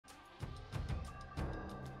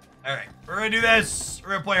Alright, we're gonna do this.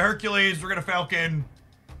 We're gonna play Hercules, we're gonna Falcon.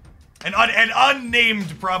 An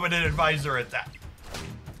unnamed prominent advisor at that.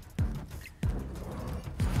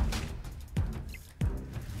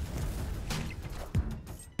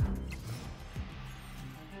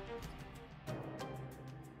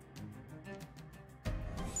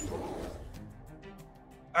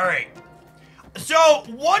 Alright. So,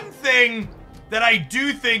 one thing that I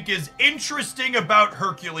do think is interesting about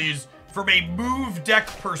Hercules from a move deck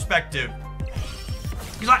perspective,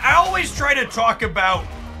 because I always try to talk about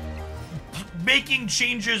making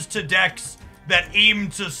changes to decks that aim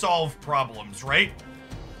to solve problems, right?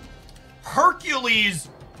 Hercules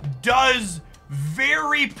does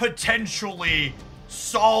very potentially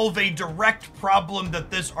solve a direct problem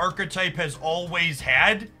that this archetype has always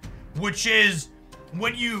had, which is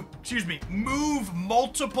when you, move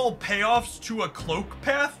multiple payoffs to a cloak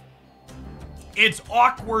path, it's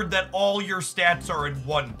awkward that all your stats are in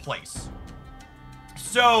one place.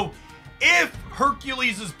 So, if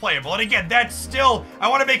Hercules is playable, and again, that's still, I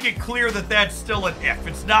want to make it clear that that's still an if.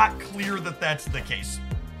 It's not clear that that's the case.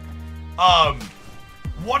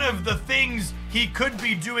 One of the things he could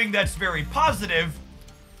be doing that's very positive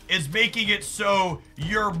is making it so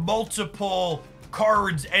your multiple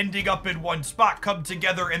cards ending up in one spot come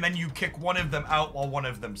together and then you kick one of them out while one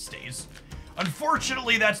of them stays.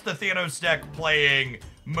 Unfortunately, that's the Thanos deck playing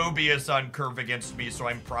Mobius on curve against me, so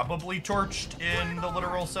I'm probably torched in the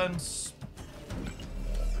literal sense.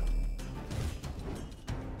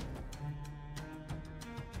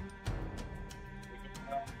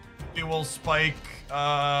 We will spike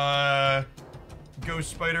Ghost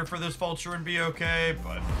Spider for this Vulture and be okay,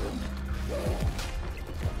 but...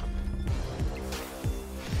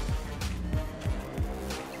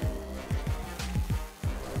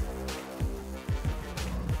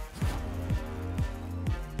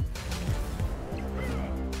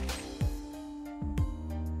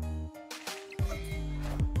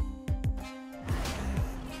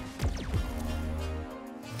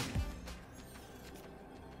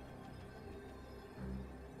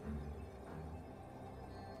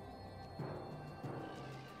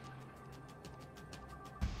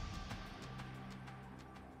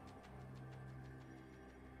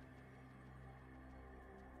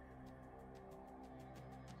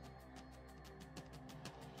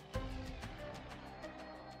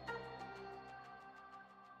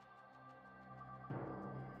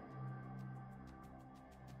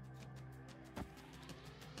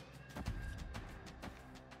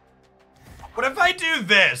 What if I do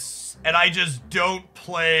this, and I just don't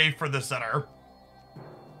play for the center?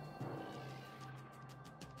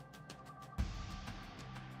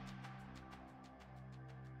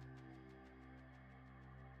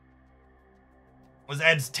 Was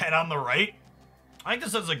Ed's 10 on the right? I think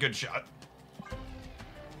this is a good shot.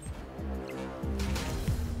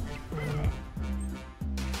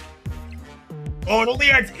 Oh, it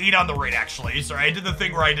only adds 8 on the right, actually. Sorry, I did the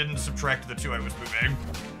thing where I didn't subtract the 2 I was moving.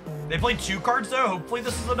 They played 2 cards, though. Hopefully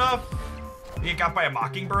this is enough. They get got by a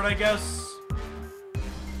Mockingbird, I guess.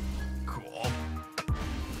 Cool.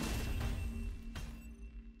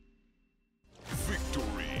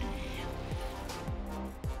 Victory.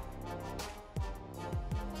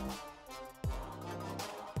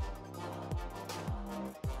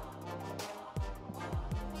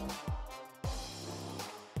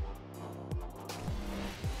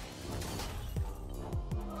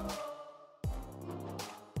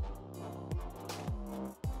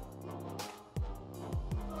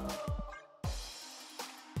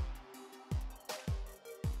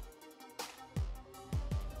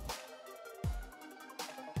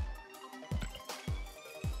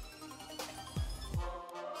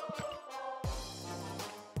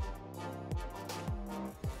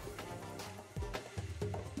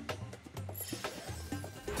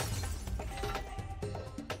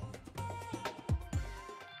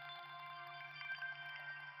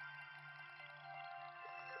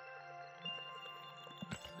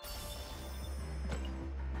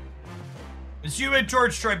 This Human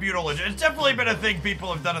Torch Tribunal, it's definitely been a thing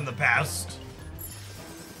people have done in the past.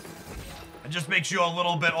 It just makes you a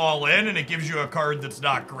little bit all in, and it gives you a card that's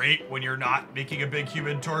not great when you're not making a big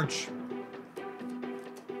Human Torch.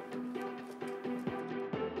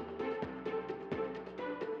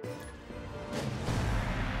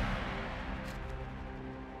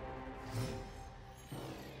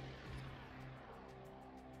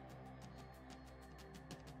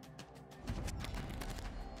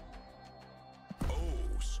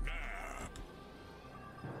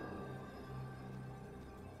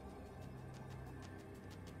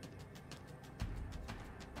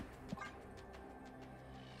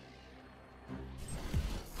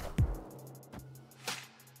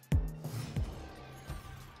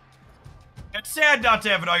 It's sad not to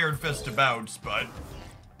have an Iron Fist to bounce, but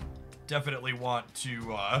definitely want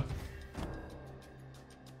to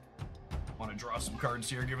draw some cards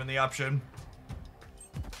here, given the option.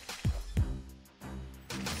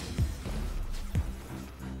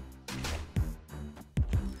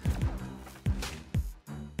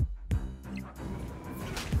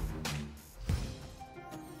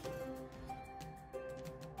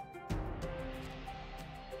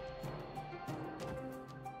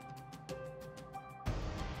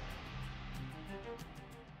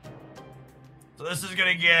 So this is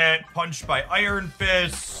gonna get punched by Iron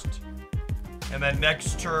Fist. And then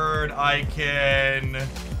next turn, I can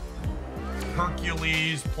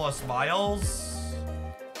Hercules plus Miles.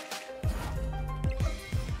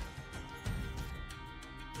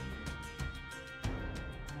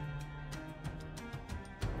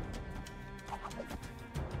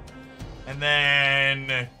 And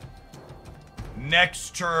then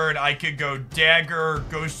next turn, I could go Dagger,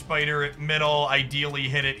 Ghost Spider at middle, ideally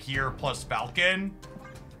hit it here, plus Falcon.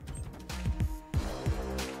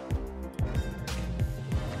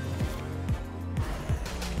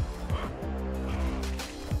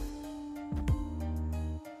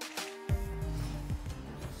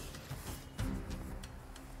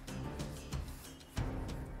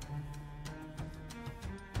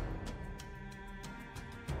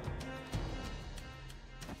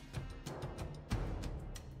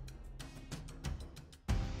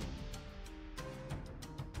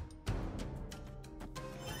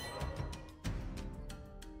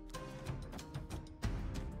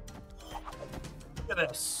 Look at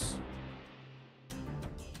this.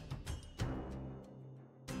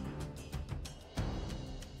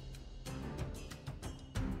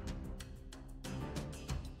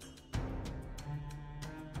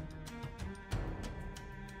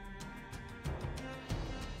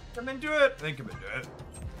 Come into it. I think come into it.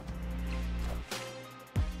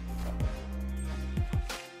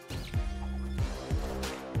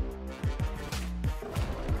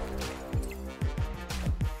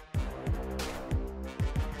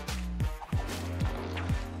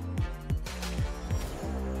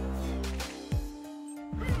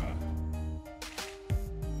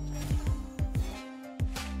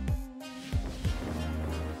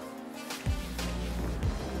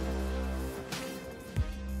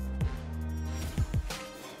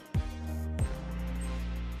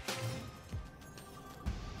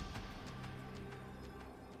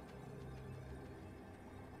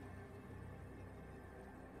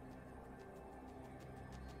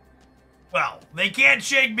 Well, they can't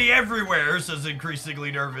shake me everywhere, says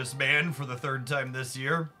increasingly nervous man for the third time this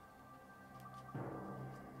year.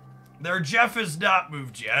 Their Jeff has not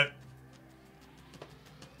moved yet.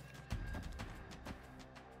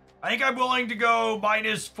 I think I'm willing to go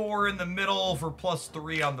 -4 in the middle for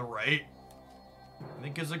 +3 on the right. I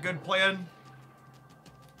think is a good plan.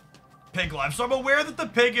 Pig left. So I'm aware that the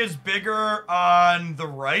pig is bigger on the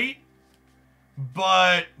right.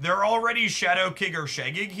 But they're already Shadow King or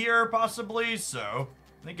shagging here, possibly, so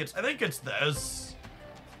I think it's this.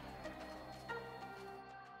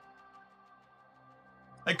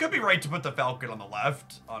 I could be right to put the Falcon on the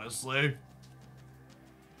left, honestly.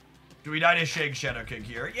 Do we not to shag Shadow King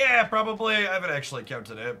here? Yeah, probably. I haven't actually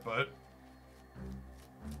counted it, but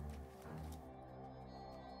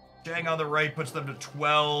Shang on the right puts them to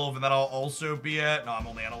 12, and then I'll also be at... No, I'm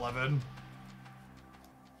only at 11.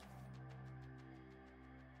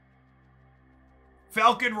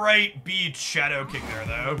 Falcon right beats Shadow King there,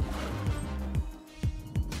 though.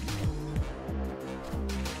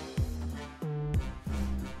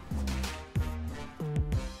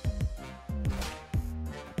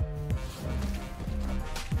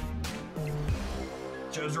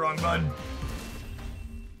 Chose the wrong button.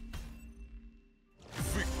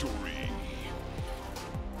 Victory.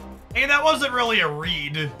 Hey, that wasn't really a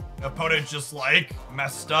read. Opponent just, like,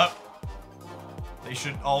 messed up. They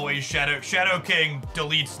should always Shadow King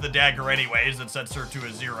deletes the dagger anyways and sets her to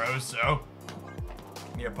a 0, so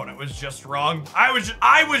the opponent was just wrong. I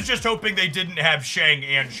was just hoping they didn't have Shang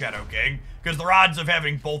and Shadow King, because the odds of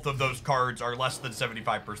having both of those cards are less than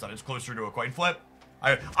 75%. It's closer to a coin flip.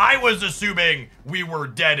 I was assuming we were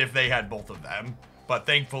dead if they had both of them, but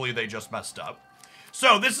thankfully they just messed up.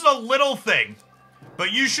 So this is a little thing,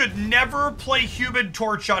 but you should never play Human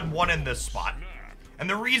Torch on 1 in this spot. And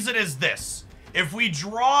the reason is this. If we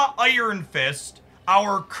draw Iron Fist,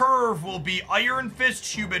 our curve will be Iron Fist,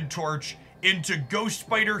 Human Torch into Ghost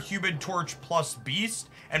Spider, Human Torch plus Beast,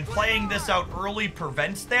 and playing this out early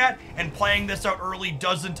prevents that, and playing this out early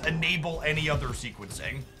doesn't enable any other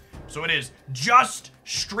sequencing. So it is just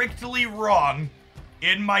strictly wrong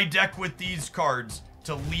in my deck with these cards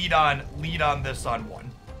to lead on this on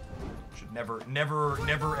one. Should never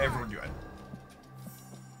ever do it.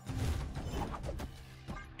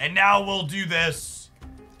 And now we'll do this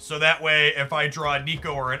so that way if I draw a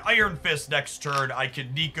Nico or an Iron Fist next turn, I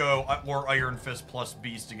can Nico or Iron Fist plus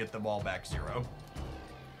Beast to get them all back 0.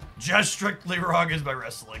 Just strictly wrong is my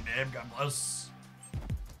wrestling name. God bless.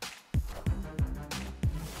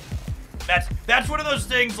 That's one of those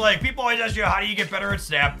things, like, people always ask you, how do you get better at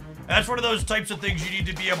Snap? And that's one of those types of things you need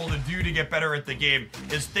to be able to do to get better at the game,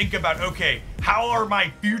 is think about, okay, how are my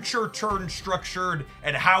future turns structured,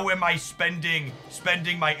 and how am I spending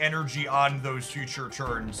my energy on those future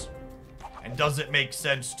turns? And does it make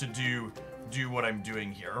sense to do what I'm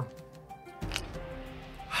doing here?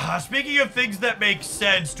 Speaking of things that make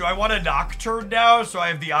sense, do I want a Nocturne now, so I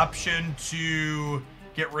have the option to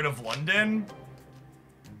get rid of London?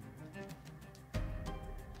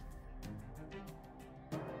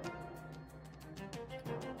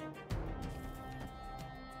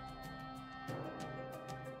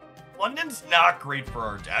 London's not great for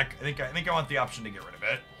our deck. I think I want the option to get rid of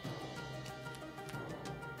it.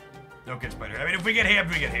 Don't get Spider. I mean, if we get hammed,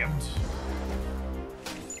 we get hammed.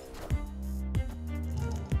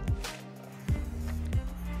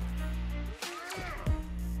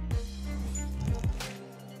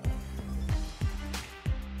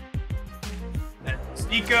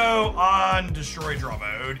 Nico on Destroy Draw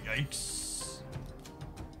mode. Yikes.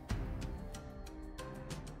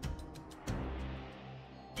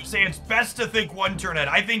 Say it's best to think one turn ahead.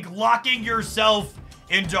 I think locking yourself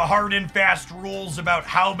into hard and fast rules about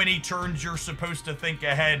how many turns you're supposed to think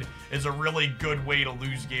ahead is a really good way to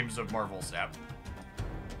lose games of Marvel Snap.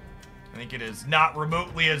 I think it is not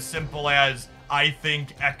remotely as simple as I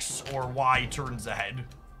think X or Y turns ahead.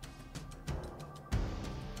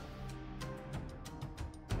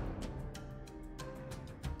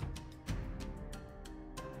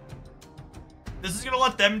 This is going to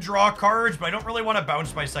let them draw cards, but I don't really want to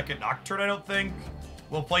bounce my second Nocturne, I don't think.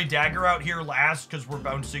 We'll play Dagger out here last, because we're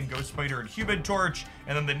bouncing Ghost Spider and Human Torch,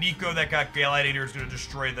 and then the Nico that got Gladiator is going to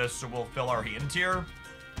destroy this, so we'll fill our hand here.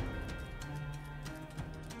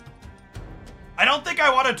 I don't think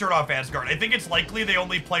I want to turn off Asgard. I think it's likely they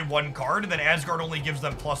only play one card, and then Asgard only gives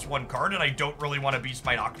them +1 card, and I don't really want to beast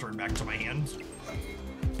my Nocturne back to my hand.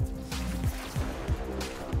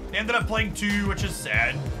 They ended up playing 2, which is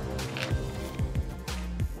sad.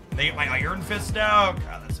 They get my Iron Fist now?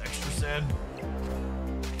 God, that's extra sad.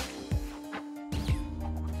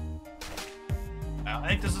 I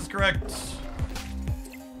think this is correct.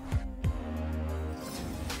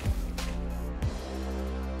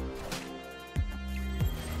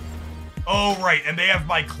 Oh, right, and they have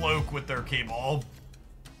my Cloak with their K-Ball.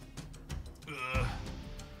 Ugh.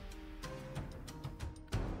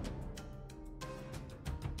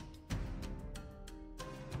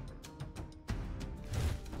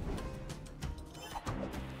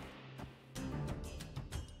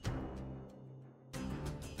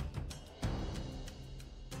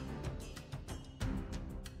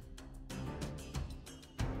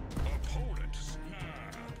 Opponent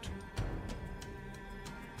snapped.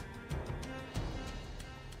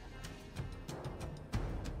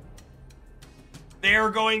 They're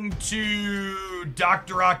going to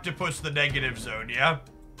Dr. Octopus the negative zone, yeah?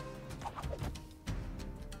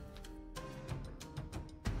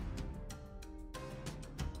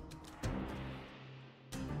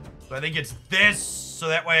 So I think it's this, so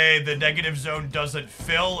that way the negative zone doesn't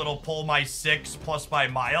fill. It'll pull my 6 plus my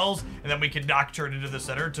Miles, and then we can Nocturne into the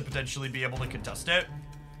center to potentially be able to contest it.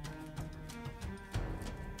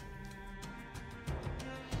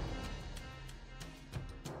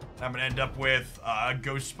 I'm gonna end up with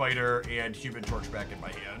Ghost Spider and Human Torch back in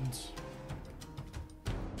my hand.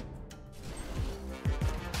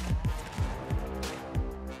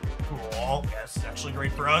 Cool. Yes, actually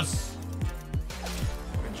great for us.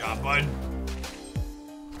 Good job, bud.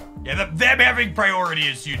 Yeah, them having priority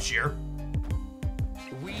is huge here.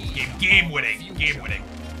 Game winning. Game winning.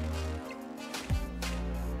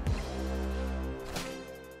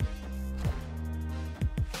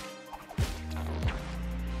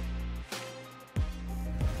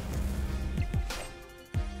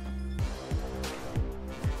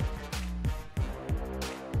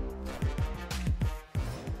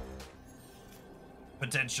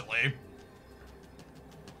 Potentially.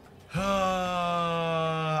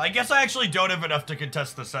 I guess I actually don't have enough to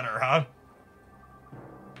contest the center, huh?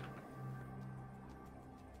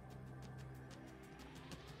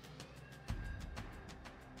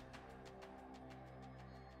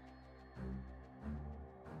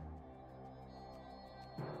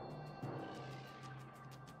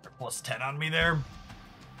 +10 on me there.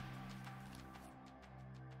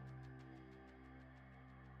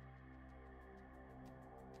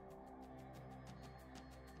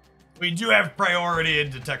 We do have priority in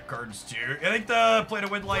detect cards too. I think the play to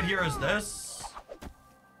win line here is this.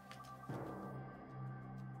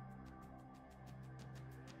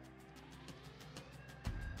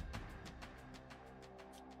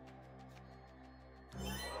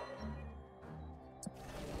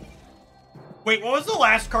 Wait, what was the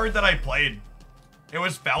last card that I played? It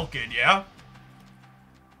was Falcon, yeah?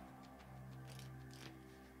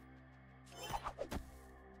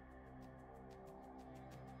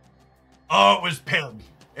 Oh, it was Pig.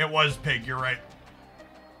 It was Pig, you're right.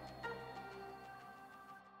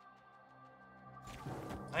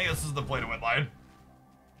 I think this is the play to win line.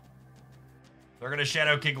 They're gonna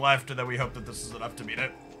Shadow King left, and then we hope that this is enough to beat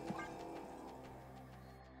it.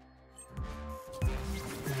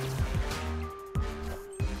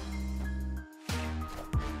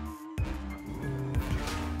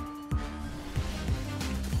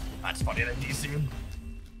 That's funny, that DC.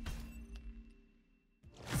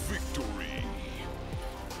 Victory.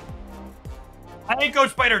 I think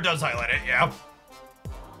Ghost Spider does highlight it, yeah.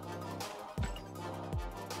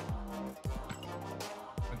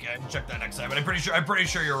 Okay, I can check that next time, but I'm pretty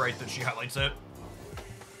sure you're right that she highlights it.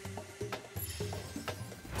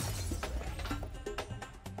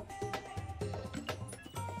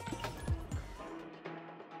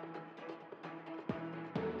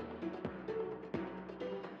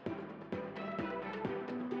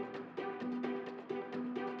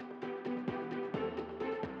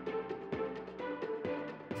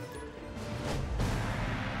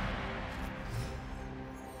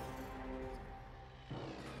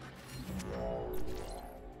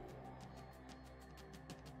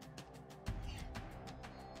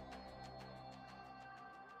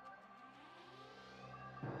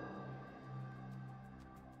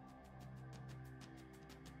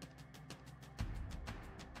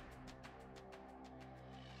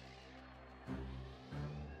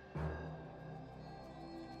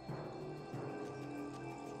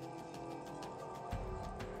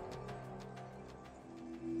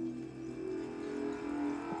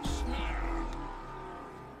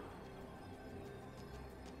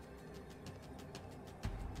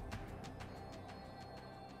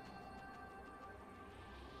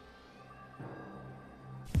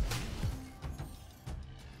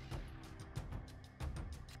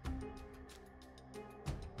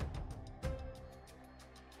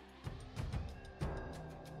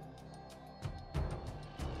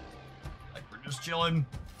 Just chilling.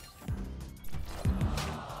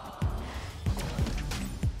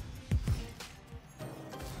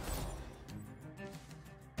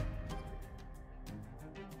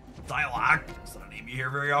 Dialogue. It's not an Amy here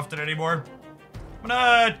very often anymore. I'm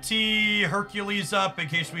gonna tee Hercules up in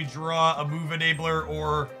case we draw a move enabler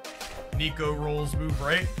or Nico rolls move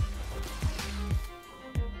right.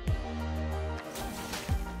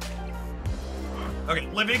 Okay,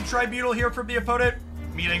 Living Tribunal here from the opponent.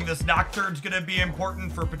 Meaning this Nocturne's gonna be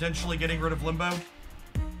important for potentially getting rid of Limbo.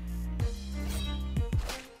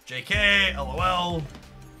 JK, LOL.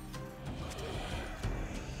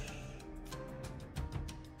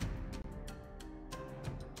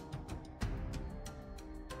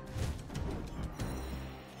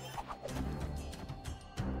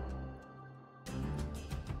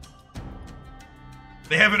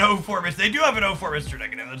 They have an O4 Mr. They do have an O4 Mr.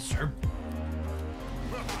 Negative, that's true.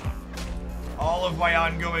 All of my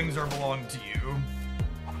ongoings are belong to you.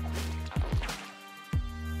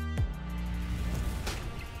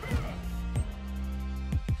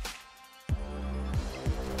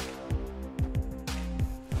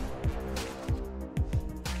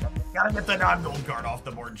 Gotta get the non-gold card off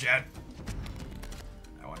the board, chat.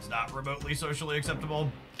 That one's not remotely socially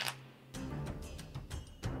acceptable.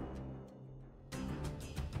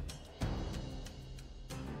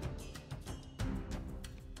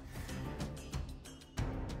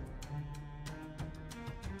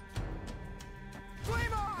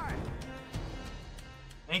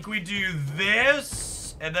 I think we do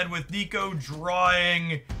this, and then with Nico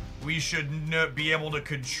drawing, we should be able to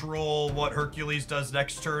control what Hercules does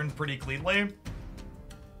next turn pretty cleanly.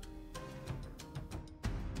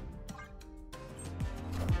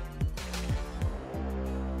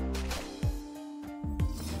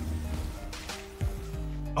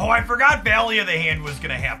 Oh, I forgot Valley of the Hand was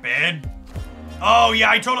gonna happen. Oh yeah,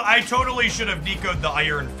 I totally should have Nico'd the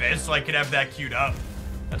Iron Fist so I could have that queued up.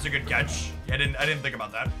 That's a good catch. Yeah, I didn't think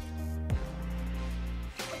about that.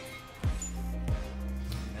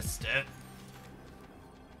 Missed it.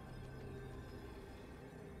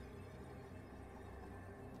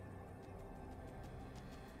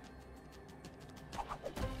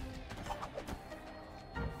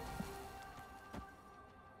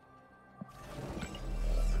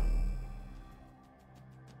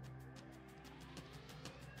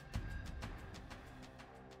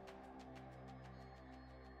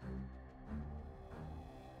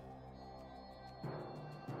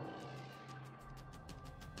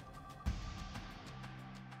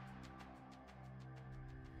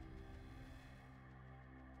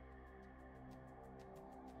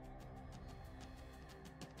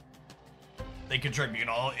 they can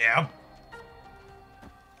tribunal, yeah.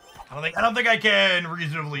 I don't think I can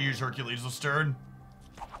reasonably use Hercules this turn.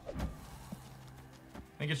 I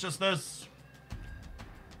think it's just this.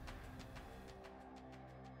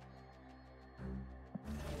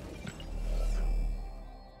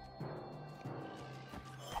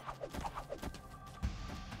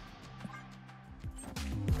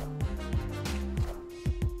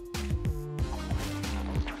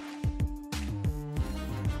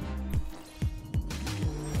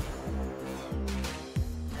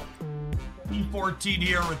 E14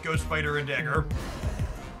 here with Ghost Spider and Dagger.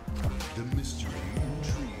 The mystery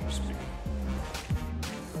intrigues me.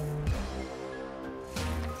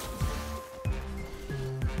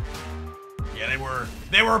 Yeah,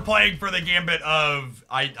 they were playing for the gambit of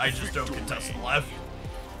I just don't contest the left.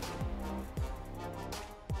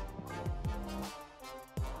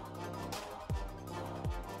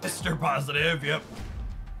 Mr. Positive, yep.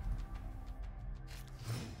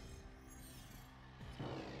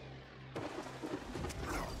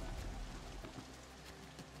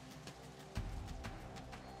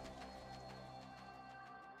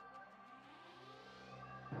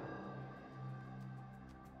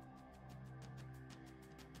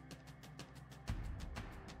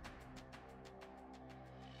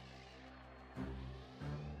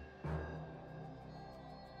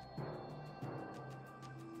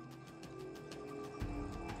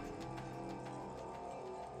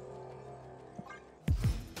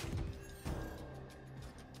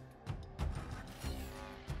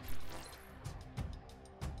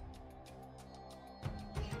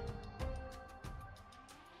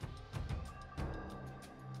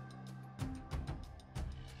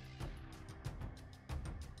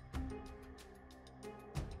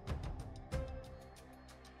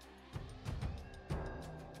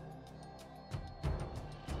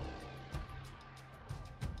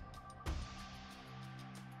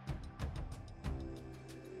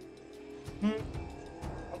 I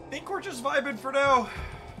think we're just vibing for now.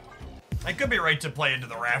 I could be right to play into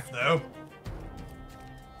the raft, though.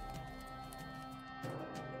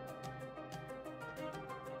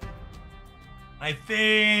 I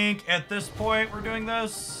think at this point we're doing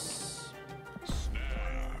this.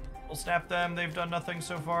 We'll snap them. They've done nothing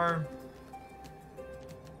so far.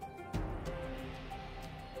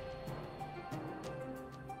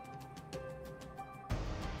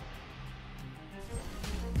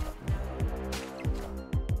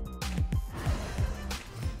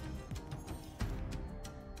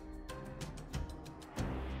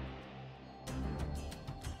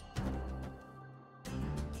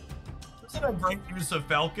 Isn't a great use of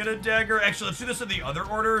Falcon and Dagger? Actually, let's do this in the other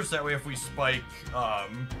orders. That way, if we spike,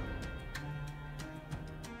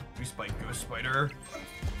 Ghost Spider.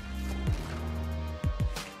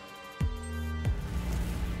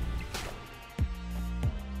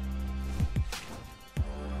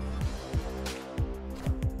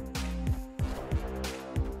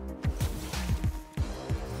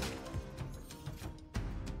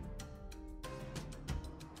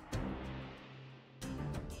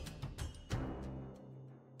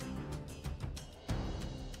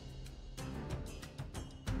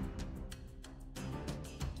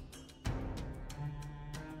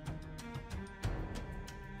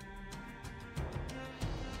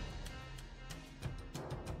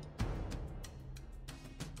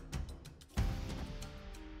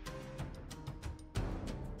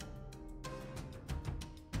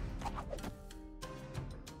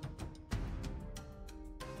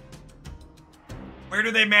 Where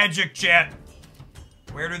do they magic, chat?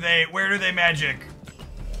 Where do they magic?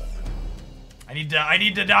 I need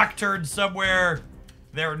to nocturne somewhere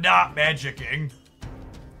they're not magicking.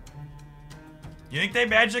 You think they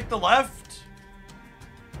magic the left?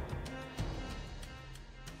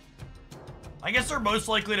 I guess they're most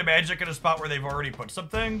likely to magic in a spot where they've already put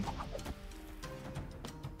something.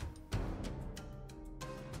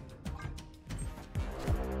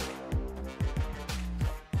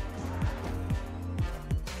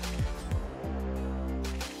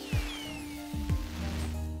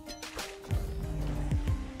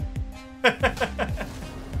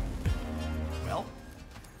 Well.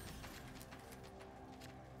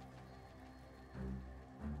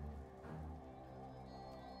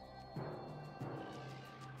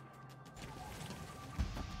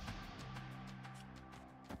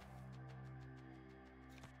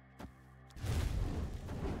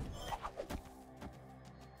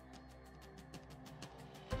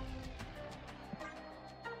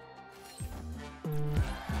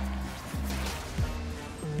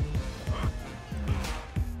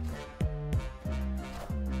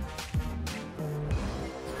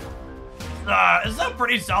 It's a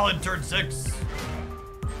pretty solid turn 6.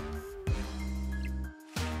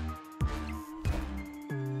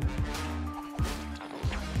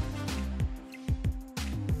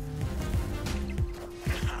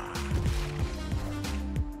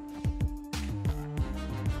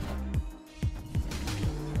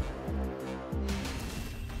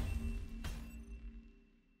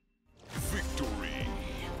 Victory.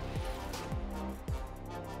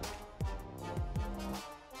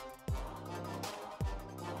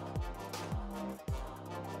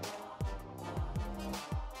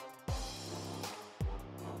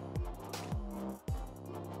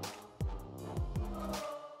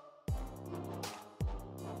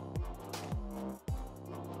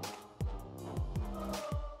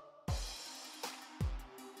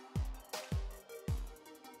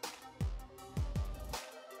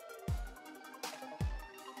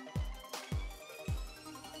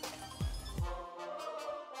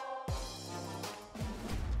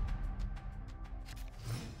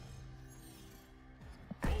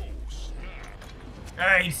 All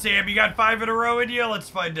right, Sam, you got 5 in a row in you? Let's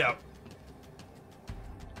find out.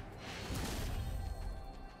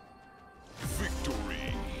 Victory.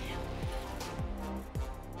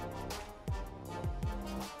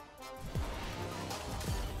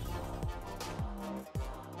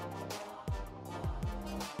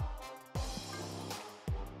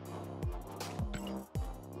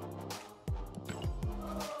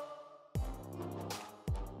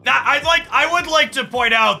 Now, I would like to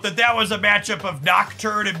point out that that was a matchup of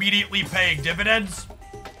Nocturne immediately paying dividends.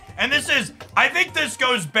 And I think this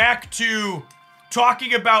goes back to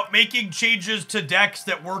talking about making changes to decks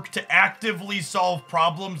that work to actively solve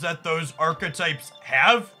problems that those archetypes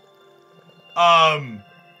have.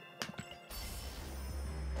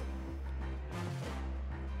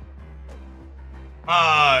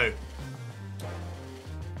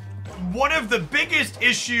 One of the biggest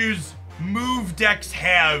issues move decks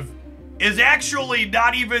have is actually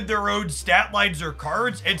not even their own stat lines or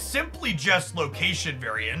cards. It's simply just location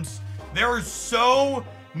variants. There are so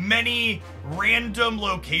many random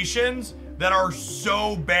locations that are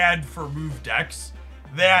so bad for move decks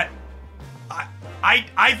that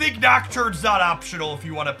I think Nocturne's not optional if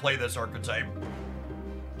you want to play this archetype.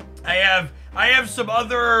 I have some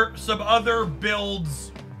other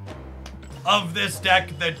builds of this deck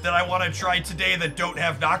that I want to try today that don't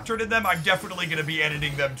have Nocturne in them. I'm definitely going to be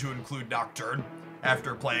editing them to include Nocturne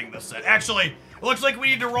after playing this set. Actually, it looks like we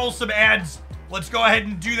need to roll some ads. Let's go ahead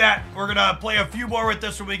and do that. We're going to play a few more with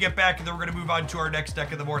this when we get back, and then we're going to move on to our next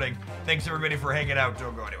deck of the morning. Thanks, everybody, for hanging out.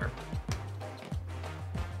 Don't go anywhere.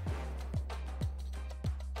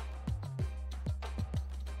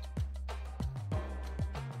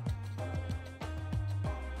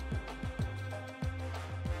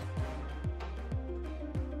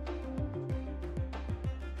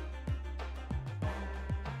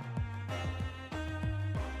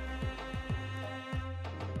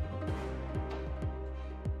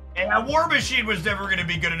 Yeah, War Machine was never going to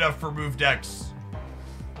be good enough for move decks.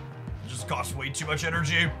 It just costs way too much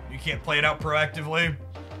energy. You can't play it out proactively.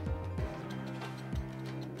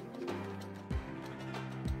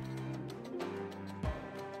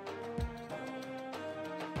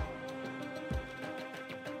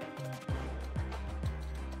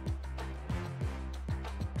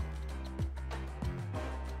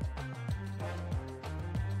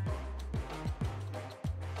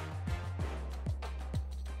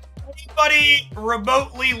 Anybody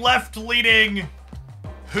remotely left-leaning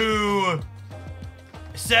who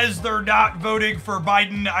says they're not voting for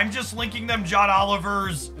Biden, I'm just linking them John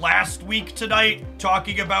Oliver's last week tonight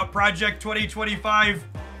talking about Project 2025.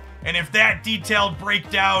 And if that detailed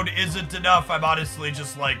breakdown isn't enough, I'm honestly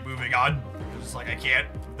just like moving on. Just like I can't.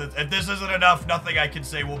 If this isn't enough, nothing I can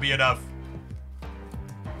say will be enough.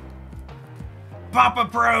 Papa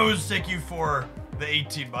Pros, thank you for the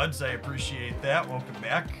 18 months. I appreciate that. Welcome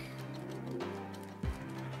back.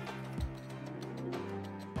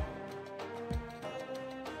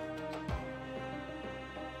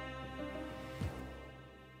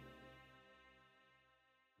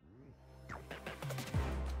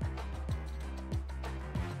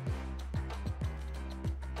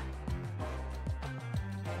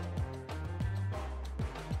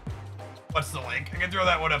 What's the link? I can throw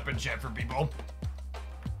that one up in chat for people.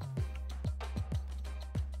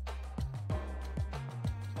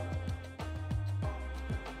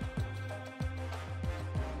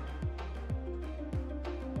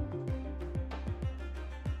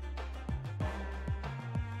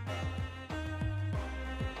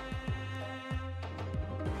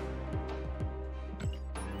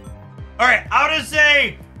 All right, I want to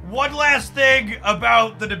say one last thing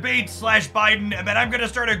about the debate slash Biden, and then I'm going to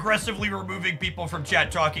start aggressively removing people from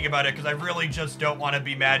chat talking about it because I really just don't want to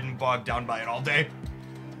be mad and bogged down by it all day.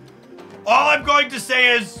 All I'm going to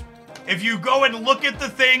say is, if you go and look at the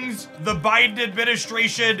things the Biden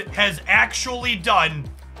administration has actually done,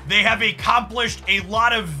 they have accomplished a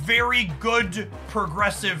lot of very good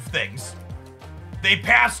progressive things. They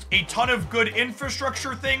passed a ton of good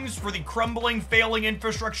infrastructure things for the crumbling, failing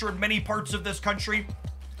infrastructure in many parts of this country.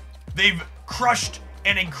 They've crushed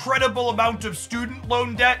an incredible amount of student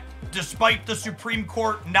loan debt, despite the Supreme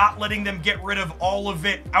Court not letting them get rid of all of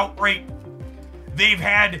it outright. They've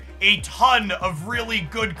had a ton of really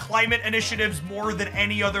good climate initiatives, more than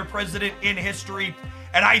any other president in history.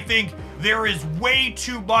 And I think there is way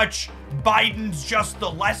too much Biden's just the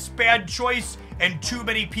less bad choice and too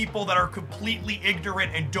many people that are completely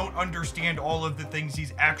ignorant and don't understand all of the things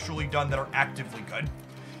he's actually done that are actively good.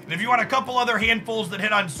 And if you want a couple other handfuls that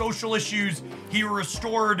hit on social issues, he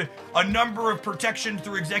restored a number of protections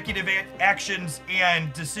through executive actions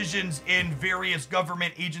and decisions in various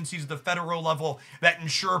government agencies at the federal level that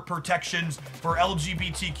ensure protections for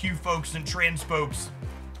LGBTQ folks and trans folks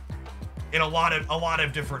in a lot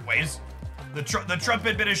of different ways. The Trump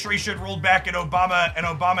administration rolled back an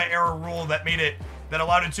Obama era rule that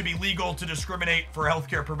allowed it to be legal to discriminate for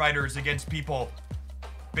healthcare providers against people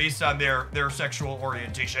based on their sexual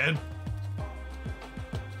orientation.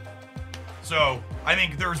 So I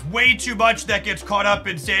think there's way too much that gets caught up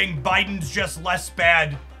in saying Biden's just less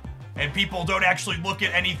bad, and people don't actually look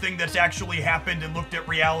at anything that's actually happened and looked at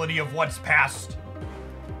reality of what's passed.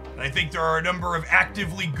 And I think there are a number of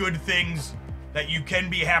actively good things that you can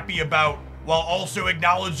be happy about, while also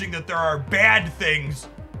acknowledging that there are bad things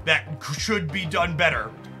that should be done better.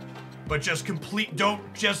 But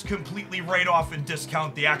don't just completely write off and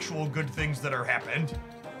discount the actual good things that are happened.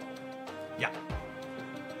 Yeah.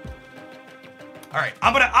 All right,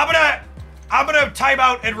 I'm gonna time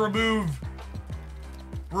out and remove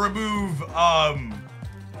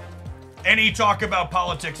any talk about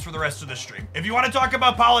politics for the rest of the stream. If you want to talk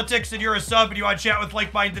about politics and you're a sub and you want to chat with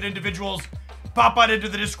like-minded individuals, pop on into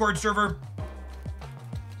the Discord server.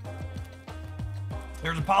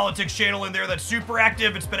 There's a politics channel in there that's super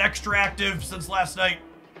active. It's been extra active since last night.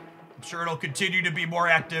 I'm sure it'll continue to be more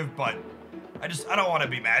active, but I don't want to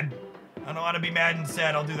be mad. I don't want to be mad and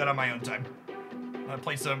sad. I'll do that on my own time. I'm gonna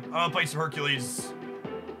play some Hercules.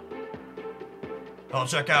 I'll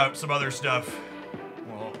check out some other stuff.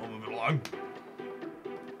 Well, I'll move it along.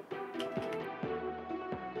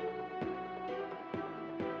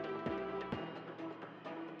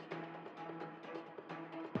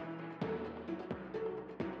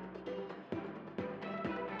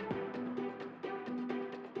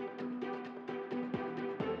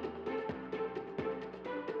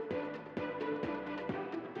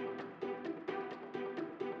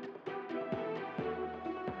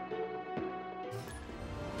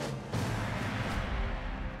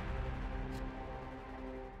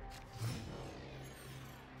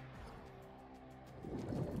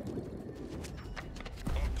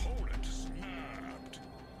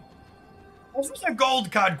 This was a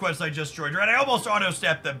gold conquest I just joined, right? I almost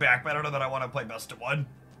auto-stepped them back, but I don't know that I want to play best of one.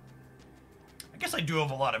 I guess I do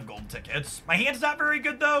have a lot of gold tickets. My hand's not very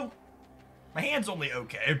good, though. My hand's only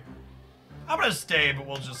okay. I'm gonna stay, but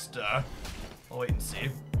we'll just, we'll wait and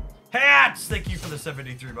see. Hats! Thank you for the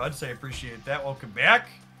 73 months. I appreciate that. Welcome back.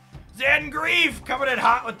 Zen Grief coming in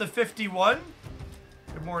hot with the 51.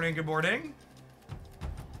 Good morning, good morning.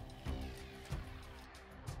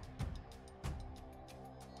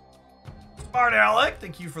 Smart Alec,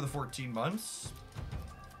 thank you for the 14 months.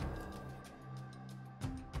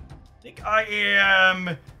 I think I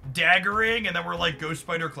am daggering, and then we're like Ghost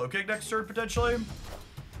Spider cloaking next turn, potentially.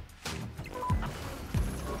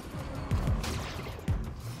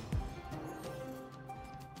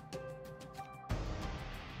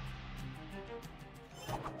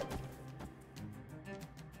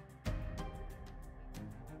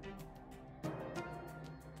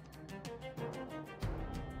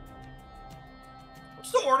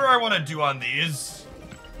 What's the order I want to do on these?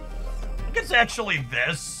 I think it's actually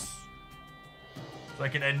this. So I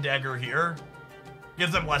can end dagger here.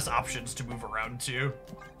 Gives them less options to move around to.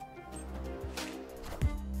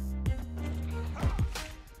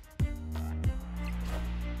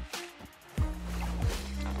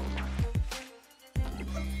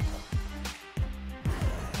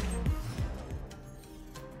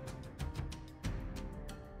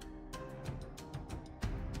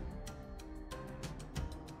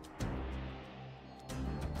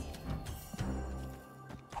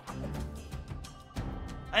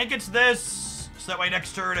 I think it's this, so that way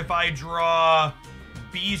next turn if I draw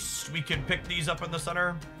beast, we can pick these up in the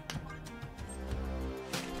center.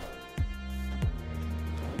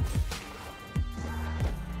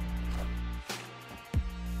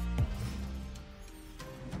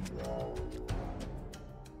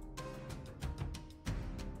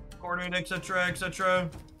 Coordinate, etc., etc.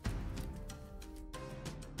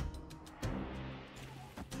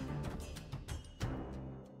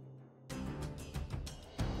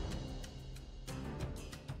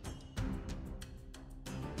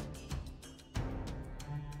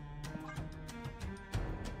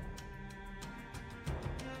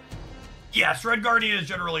 Yes, Red Guardian is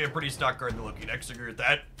generally a pretty stock card in the Loki decks. I agree with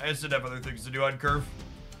that. I just did have other things to do on curve.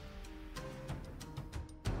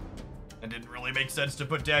 It didn't really make sense to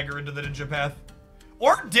put Dagger into the Ninja Path.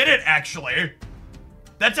 Or did it, actually?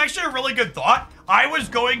 That's actually a really good thought. I was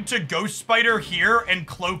going to Ghost Spider here and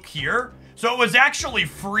Cloak here, so it was actually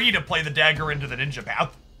free to play the Dagger into the Ninja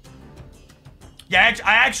Path. Yeah,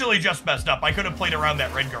 I actually just messed up. I could have played around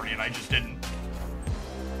that Red Guardian, I just didn't.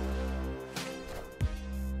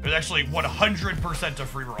 It was actually 100% a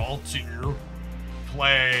free roll to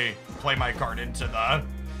play my card into the...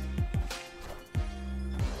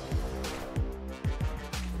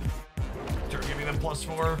 Turn giving them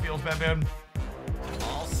 +4 feels bad, man.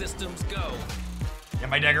 All systems go. Yeah,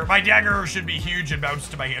 my dagger should be huge and bounce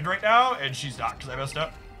to my hand right now, and she's not because I messed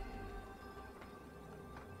up.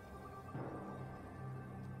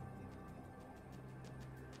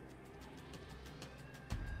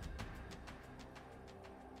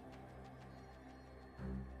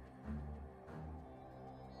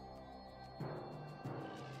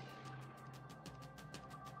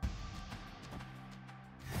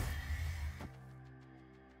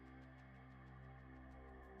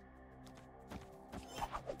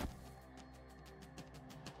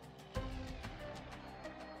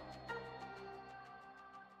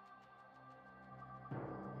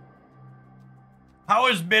 How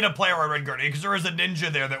is Min a player on Red Guardian? Because there was a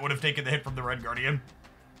ninja there that would have taken the hit from the Red Guardian.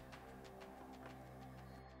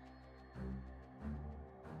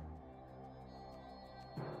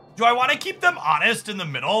 Do I want to keep them honest in the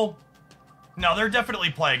middle? No, they're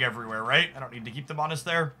definitely playing everywhere, right? I don't need to keep them honest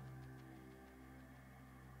there.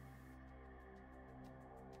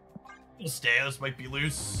 We'll stay. This might be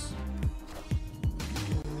loose.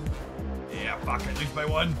 Yeah, fuck. I lose by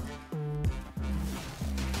 1.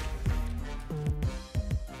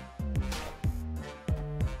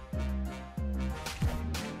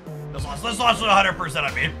 This lost 100%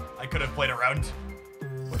 on me. I could have played around.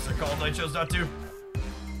 What's it called? I chose not to.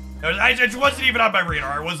 It wasn't even on my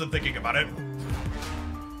radar. I wasn't thinking about it.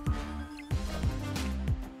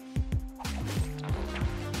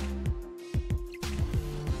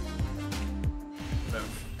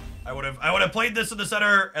 I would have played this in the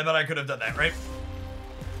center, and then I could have done that, right?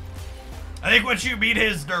 I think once you meet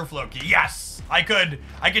his nerf Loki, yes, I could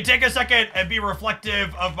take a second and be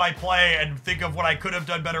reflective of my play and think of what I could have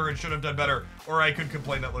done better and should have done better, or I could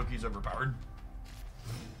complain that Loki's overpowered.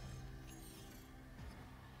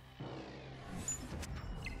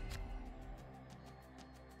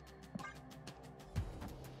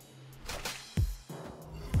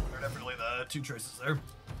 There are definitely the 2 choices there.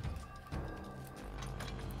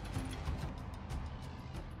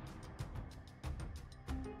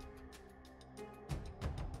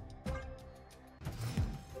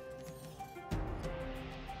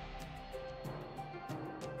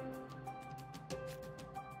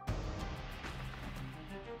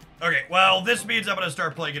 Okay, well, this means I'm gonna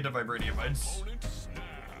start playing into Vibranium Mines.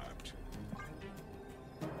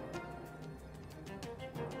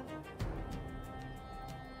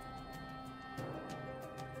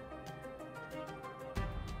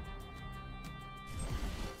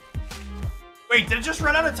 Wait, did it just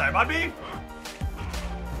run out of time on me?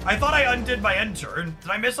 I thought I undid my end turn.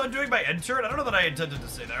 Did I miss undoing my end turn? I don't know that I intended to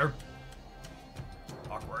stay there.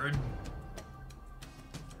 Awkward.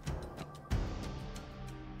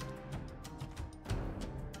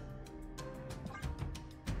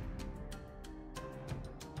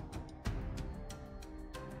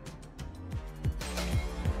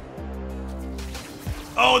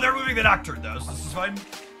 Oh, they're moving the Nocturne though, so this is fine.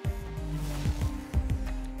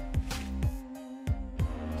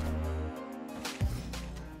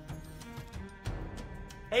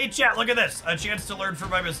 Hey chat, look at this. A chance to learn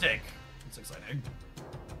from my mistake. It's exciting.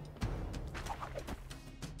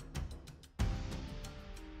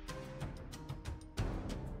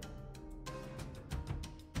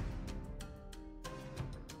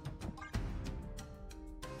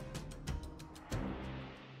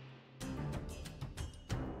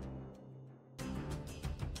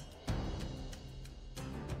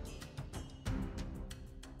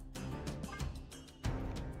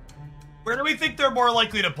 Where do we think they're more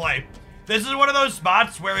likely to play? This is one of those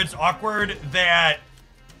spots where it's awkward that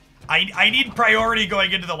I need priority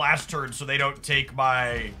going into the last turn so they don't take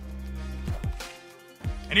my...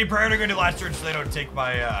 I need priority going into the last turn so they don't take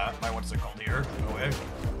my, my what's it called here? Go away.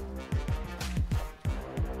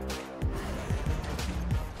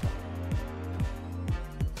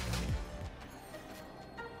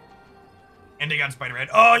 Ending on Spider-Man.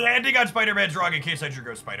 Oh, yeah, ending on Spider-Man's wrong in case I drew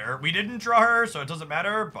Ghost Spider. We didn't draw her, so it doesn't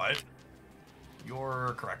matter, but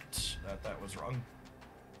you're correct. That was wrong.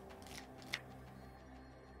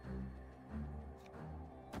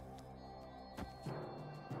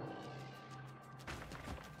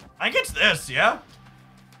 I think it's this, yeah?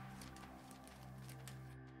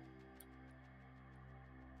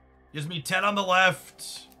 Gives me 10 on the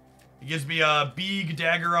left. It gives me a big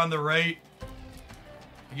dagger on the right.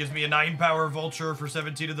 It gives me a 9 power vulture for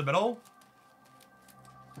 17 in the middle.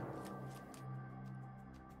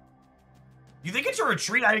 You think it's a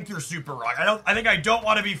retreat? I think you're super wrong. I think I don't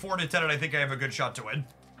want to be 4 to 10, and I think I have a good shot to win.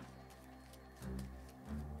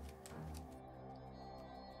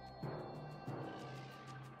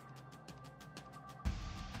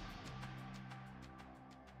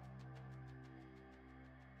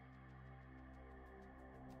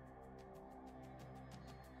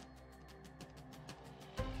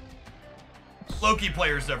 Loki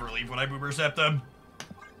players never leave when I boomercept them.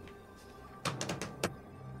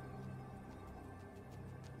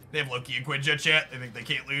 They have Loki and Quinjet chat. They think they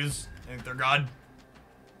can't lose. I think they're gone.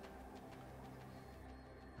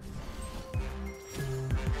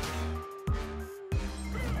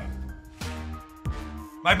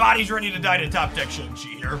 My body's ready to die to top deck Shang-Chi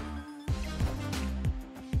here.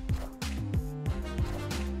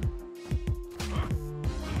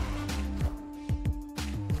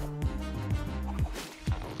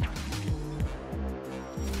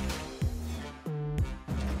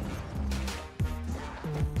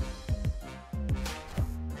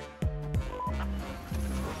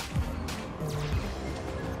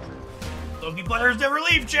 Loki players never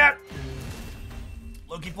leave, chat.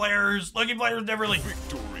 Loki players never leave.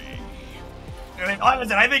 Victory. I mean, like I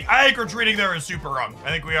said, I think retreating there is super wrong. I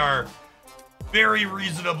think we are very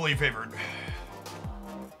reasonably favored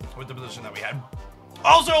with the position that we had.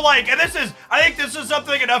 Also, like, and I think this is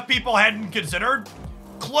something enough people hadn't considered.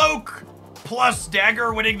 Cloak plus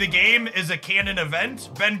Dagger winning the game is a canon event.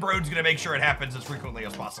 Ben Brode's gonna make sure it happens as frequently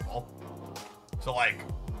as possible. So, like,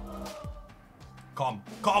 calm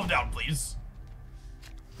down, please.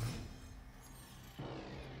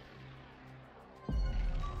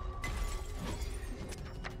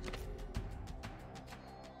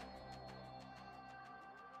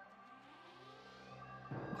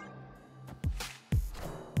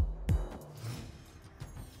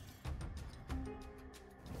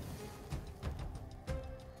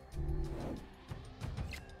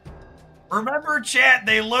 Remember, chat,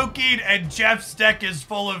 they Loki'd and Jeff's deck is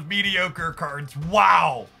full of mediocre cards.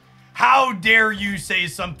 Wow. How dare you say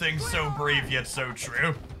something so brave yet so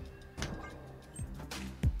true?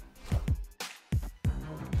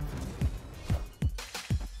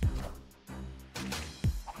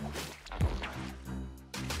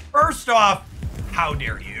 First off, how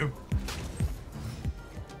dare you?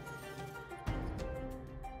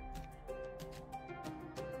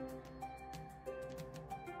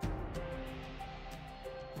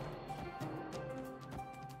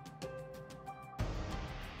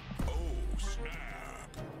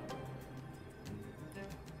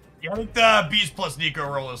 Yeah, I think the Beast plus Nico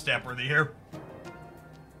roll is stamp worthy here.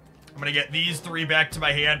 I'm gonna get these 3 back to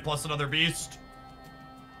my hand plus another Beast.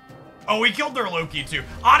 Oh, we killed their Loki too.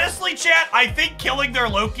 Honestly, chat, I think killing their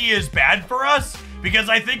Loki is bad for us because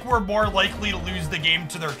I think we're more likely to lose the game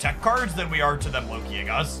to their tech cards than we are to them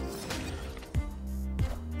Lokiing us.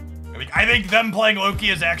 I think them playing Loki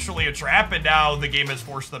is actually a trap, and now the game has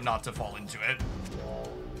forced them not to fall into it.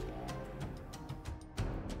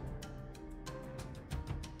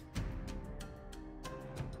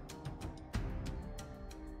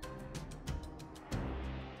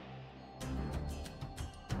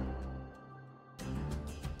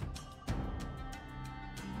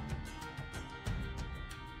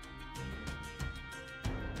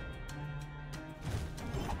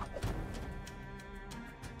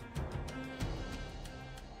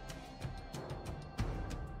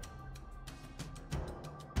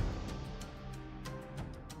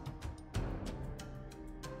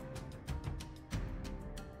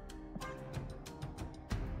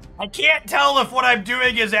 I can't tell if what I'm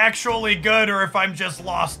doing is actually good or if I'm just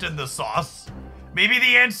lost in the sauce. Maybe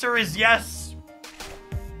the answer is yes.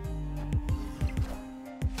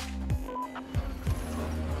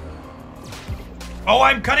 Oh,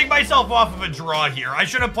 I'm cutting myself off of a draw here. I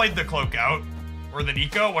should have played the Cloak out. Or the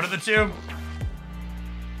Nico, one of the two.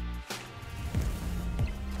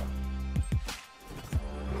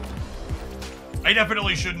 I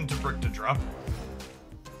definitely shouldn't have bricked a draw.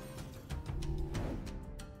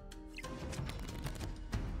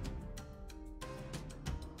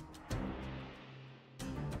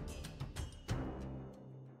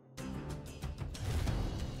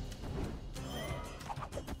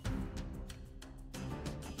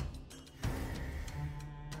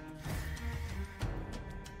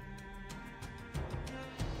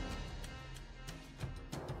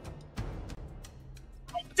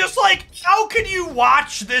 Just like, how can you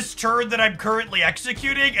watch this turn that I'm currently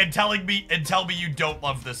executing and tell me you don't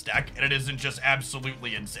love this deck and it isn't just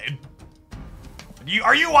absolutely insane?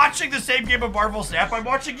 Are you watching the same game of Marvel Snap I'm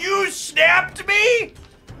watching? You snapped me?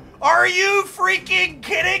 Are you freaking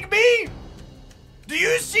kidding me? Do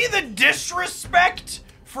you see the disrespect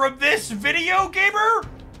from this video gamer?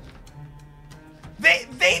 They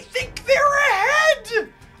think they're ahead.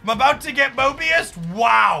 I'm about to get Mobius.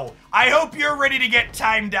 Wow. I hope you're ready to get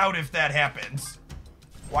timed out if that happens.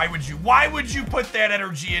 Why would you put that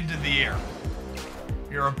energy into the air?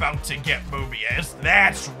 You're about to get Mobius.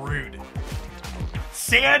 That's rude.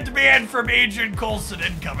 Sandman from Agent Coulson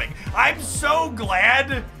incoming. I'm so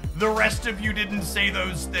glad the rest of you didn't say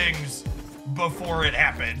those things before it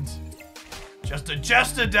happened. Just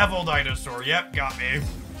a devil dinosaur. Yep, got me.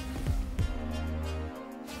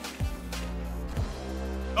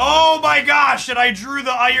 Oh my gosh, and I drew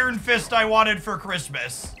the Iron Fist I wanted for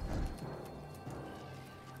Christmas.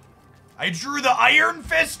 I drew the Iron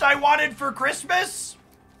Fist I wanted for Christmas?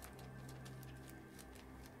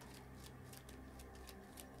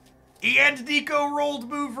 And Nico rolled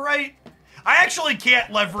move right? I actually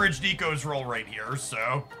can't leverage Nico's roll right here,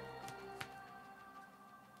 so.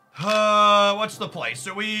 What's the play?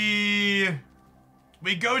 So we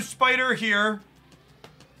Ghost Spider here.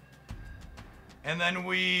 And then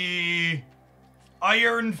we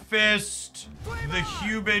Iron Fist the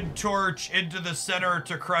Human Torch into the center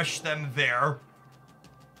to crush them there.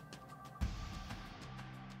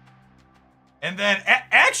 And then,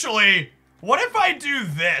 actually, what if I do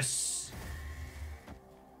this?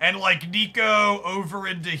 And like Nico over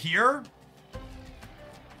into here?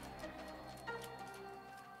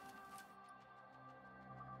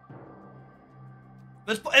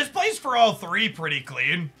 This plays for all three pretty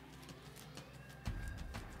clean.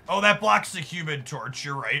 Oh, that blocks the Human Torch,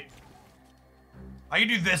 you're right. I can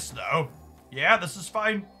do this, though. Yeah, this is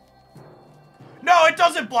fine. No, it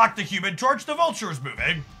doesn't block the Human Torch. The Vulture's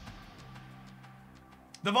moving.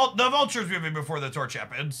 The Vulture's moving before the Torch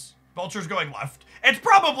happens. Vulture's going left. It's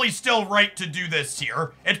probably still right to do this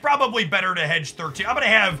here. It's probably better to hedge 13. I'm gonna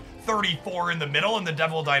have 34 in the middle, and the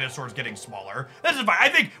Devil Dinosaur's getting smaller. This is fine. I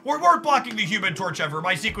think we're blocking the Human Torch ever.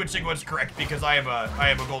 My sequencing was correct because I have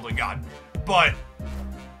a Golden God. But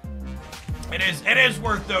it is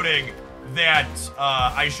worth noting that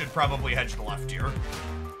I should probably hedge the left here.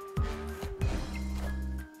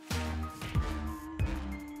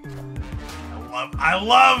 I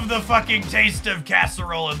love the fucking taste of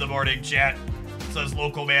casserole in the morning, chat. Says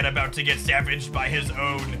local man about to get savaged by his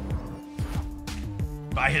own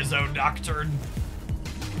Nocturne.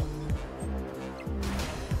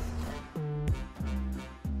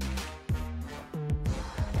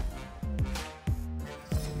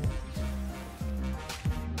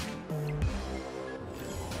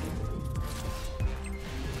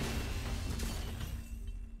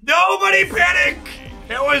 Nobody panic!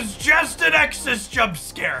 It was just an Exus jump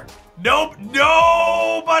scare. Nope,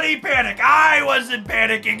 nobody panic. I wasn't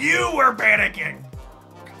panicking, you were panicking.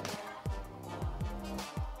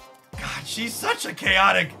 God, she's such a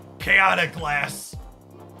chaotic lass.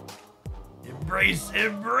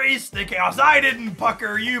 Embrace the chaos. I didn't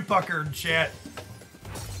pucker, you puckered, chat.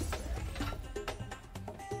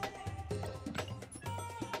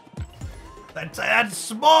 That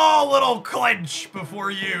small little clench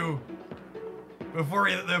before it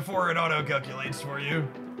auto calculates for you.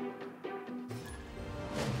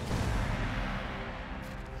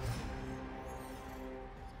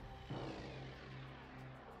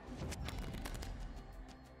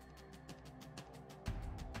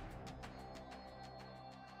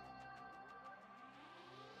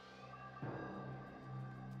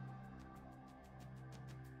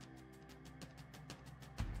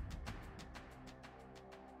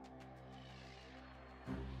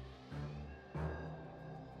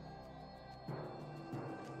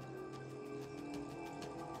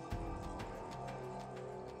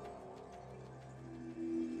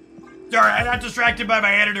 Sorry, I got distracted by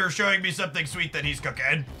my editor showing me something sweet that he's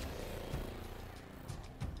cooking.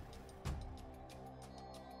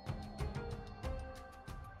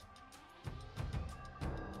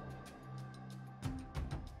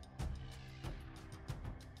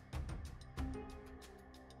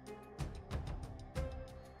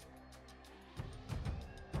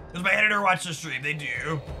 Does my editor watch the stream? They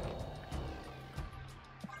do.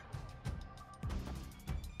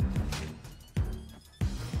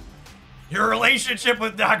 Your relationship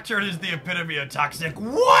with Nocturne is the epitome of toxic.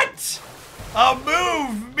 What? A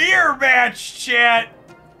move mirror match, chat.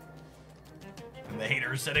 And the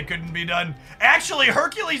hater said it couldn't be done. Actually,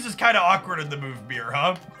 Hercules is kind of awkward in the move mirror,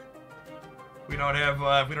 huh? We don't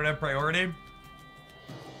have priority.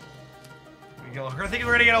 I think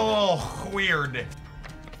we're gonna get a little weird.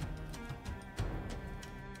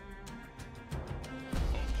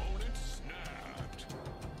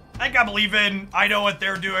 I think I believe in. I know what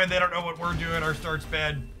they're doing. They don't know what we're doing. Our start's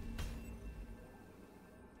bad.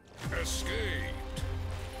 Escaped.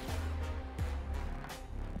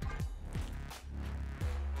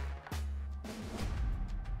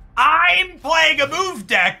 I'm playing a move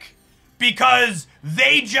deck because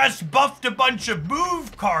they just buffed a bunch of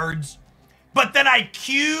move cards, but then I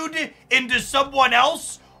queued into someone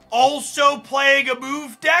else also playing a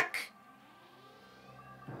move deck.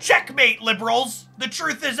 Checkmate, liberals. The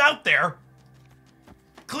truth is out there.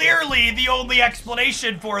 Clearly, the only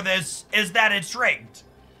explanation for this is that it's rigged.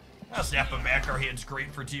 I'll snap him back. Our hand's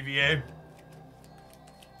great for TVA.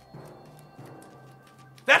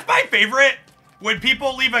 That's my favorite. When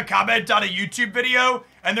people leave a comment on a YouTube video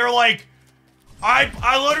and they're like,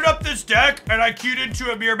 I loaded up this deck and I queued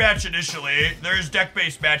into a mirror match initially. There's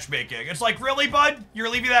deck-based matchmaking. It's like, really, bud? You're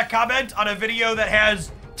leaving that comment on a video that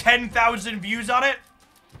has 10,000 views on it?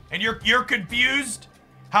 And you're confused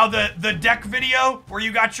how the deck video where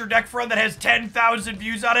you got your deck from that has 10,000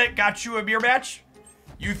 views on it got you a mirror match?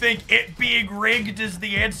 You think it being rigged is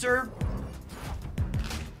the answer?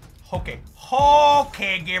 Okay.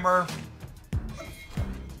 Okay, gamer.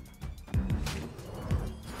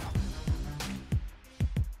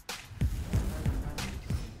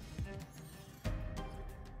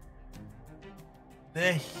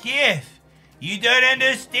 The Jeff, you don't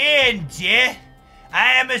understand, Jeff.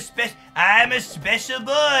 I am a special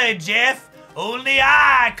boy, Jeff. Only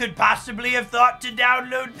I could possibly have thought to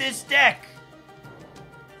download this deck.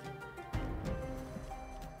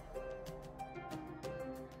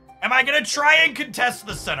 Am I gonna try and contest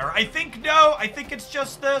the center? I think no. I think it's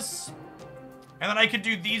just this. And then I could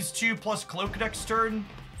do these two plus Cloak next turn.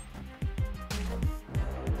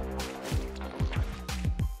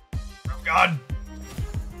 Oh God.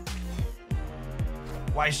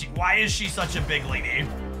 Why is she such a big lady?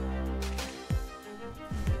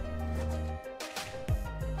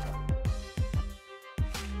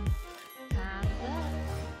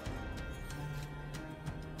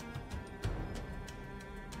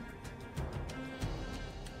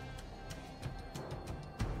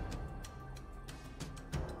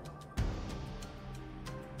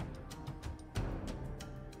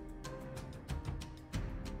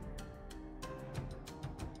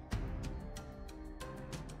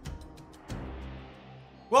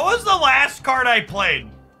 What was the last card I played?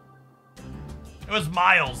 It was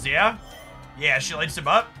Miles, yeah? Yeah, she lights him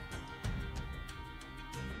up.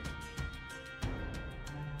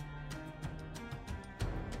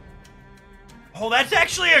 Oh, that's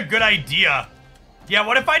actually a good idea. Yeah,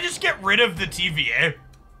 what if I just get rid of the TVA?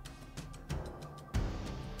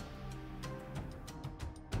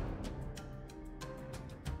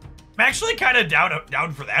 I'm actually kind of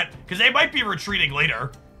down for that, because they might be retreating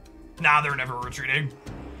later. Nah, they're never retreating.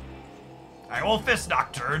 I will Fist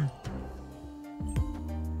Nocturne.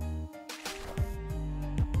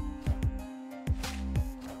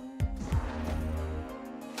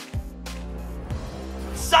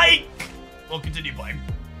 Psych! We'll continue playing.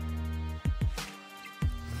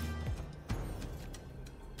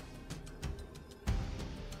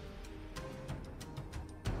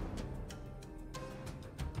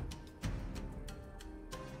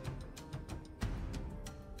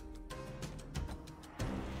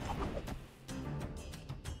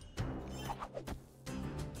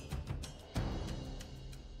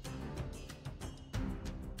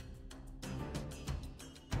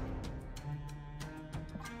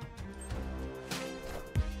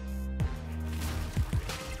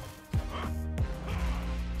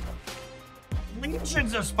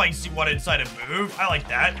 Legion's a spicy one inside a move. I like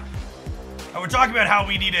that. We're talking about how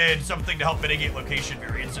we needed something to help mitigate location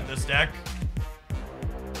variance in this deck.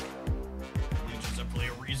 Legion's a pretty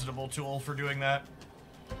reasonable tool for doing that.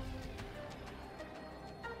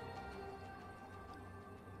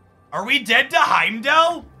 Are we dead to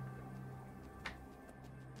Heimdall?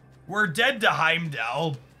 We're dead to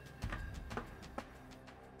Heimdall.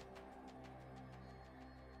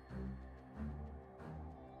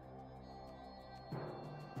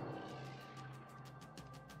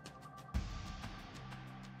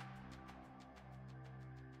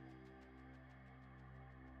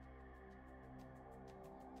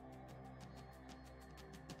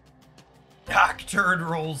 Nocturne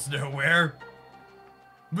rolls nowhere.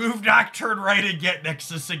 Move Nocturne right and get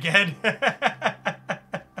Nexus again.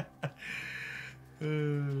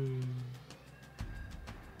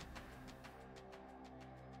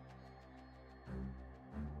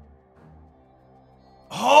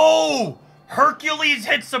 Oh! Hercules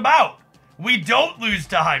hits him out. We don't lose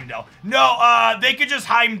to Heimdall. No, they could just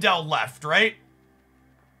Heimdall left, right?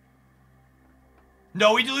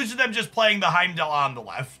 No, we lose to them just playing the Heimdall on the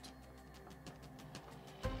left.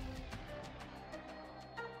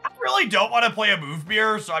 I really don't want to play a move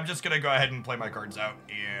mirror, so I'm just going to go ahead and play my cards out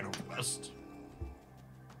and hope the best.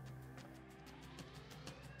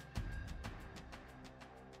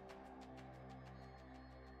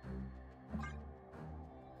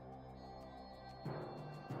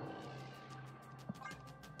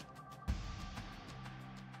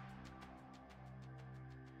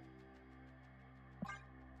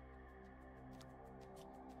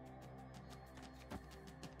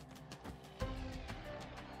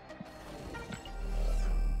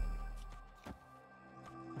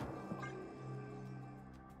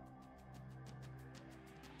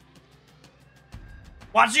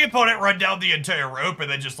 Watch the opponent run down the entire rope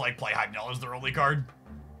and then just, like, play Heimdall as their only card.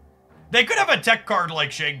 They could have a tech card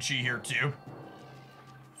like Shang-Chi here, too.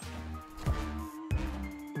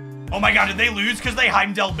 Oh my god, did they lose because they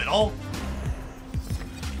Heimdall middle?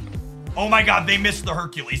 Oh my god, they missed the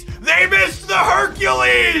Hercules. They missed the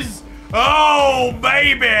Hercules! Oh,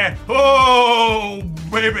 baby! Oh,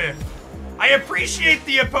 baby! I appreciate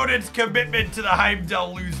the opponent's commitment to the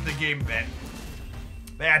Heimdall lose the game bet.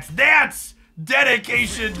 That's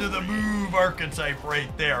dedication to the move archetype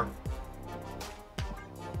right there.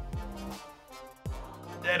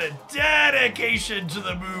 Dedication to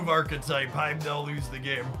the move archetype. Heimdall lose the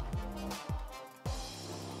game.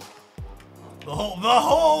 The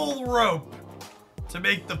whole rope to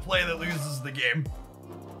make the play that loses the game.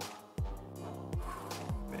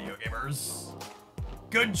 Video gamers.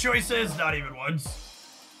 Good choices, not even once.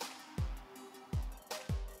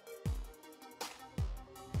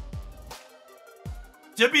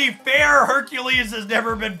 To be fair, Hercules has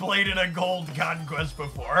never been played in a gold conquest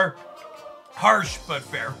before. Harsh, but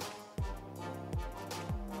fair.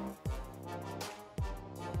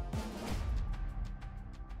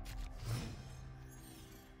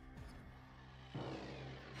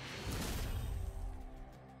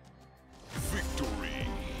 Victory.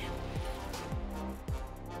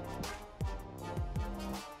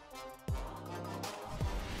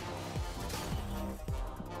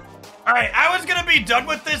 Alright, I was gonna be done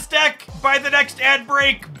with this deck by the next ad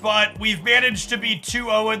break, but we've managed to be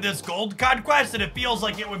 2-0 in this gold conquest, and it feels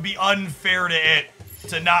like it would be unfair to it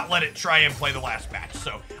to not let it try and play the last match.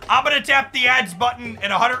 So I'm gonna tap the ads button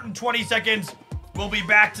in 120 seconds. We'll be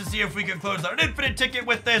back to see if we can close out an infinite ticket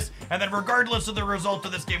with this, and then regardless of the result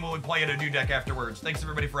of this game, we'll be playing a new deck afterwards. Thanks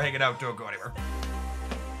everybody for hanging out. Don't go anywhere.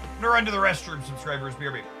 I'm gonna run to the restroom, subscribers.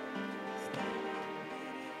 BRB.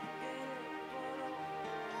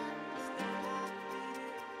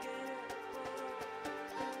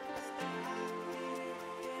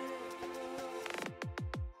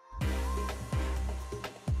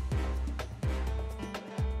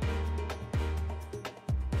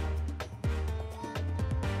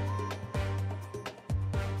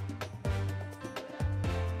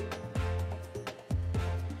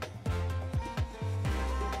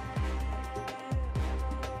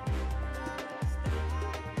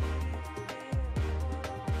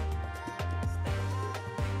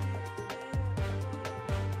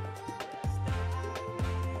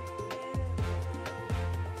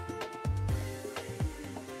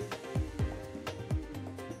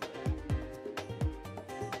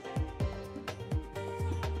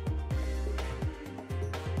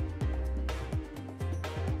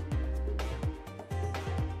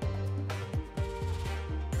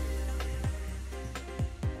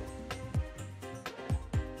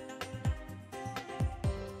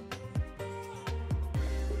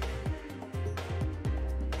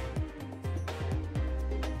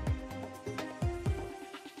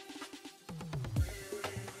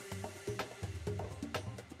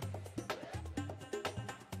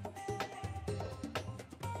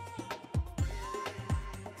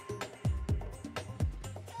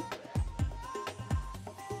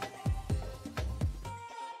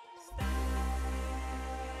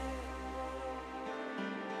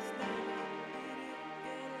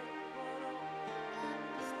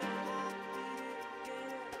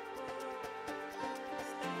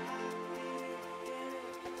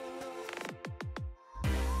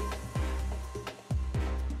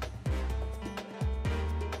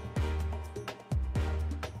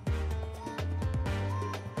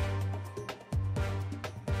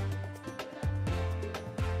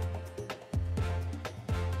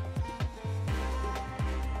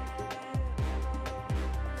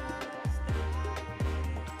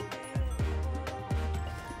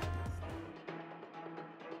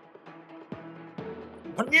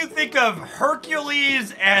 What do you think of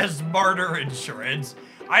Hercules as martyr insurance?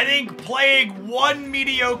 I think playing one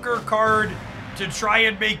mediocre card to try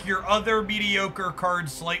and make your other mediocre card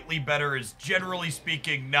slightly better is, generally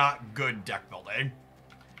speaking, not good deck building.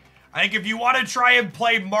 I think if you want to try and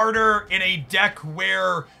play Martyr in a deck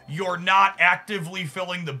where you're not actively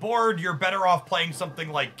filling the board, you're better off playing something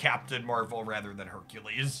like Captain Marvel rather than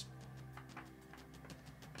Hercules.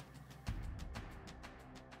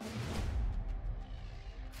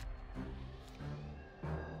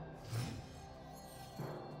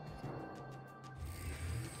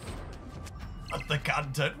 But the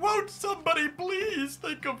content. Won't somebody please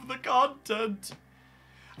think of the content?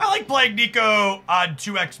 I like playing Nico on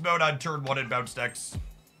 2x mode on turn 1 in bounce decks.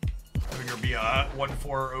 Having her be a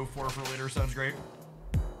 1-4-04 for later sounds great.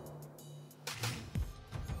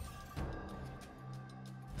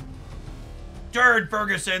 Jared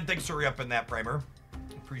Ferguson, thanks for re-upping that primer.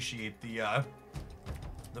 Appreciate the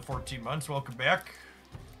 14 months. Welcome back.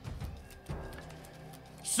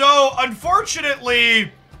 So,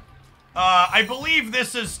 unfortunately, I believe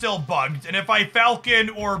this is still bugged, and if I Falcon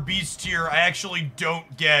or Beast here, I actually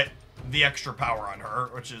don't get the extra power on her,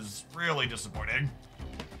 which is really disappointing.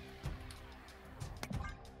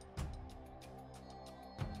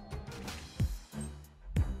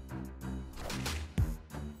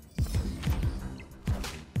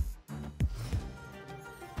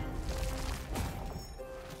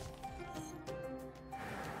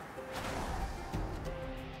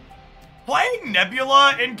 Playing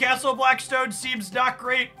Nebula in Castle Blackstone seems not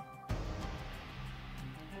great.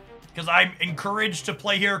 Because I'm encouraged to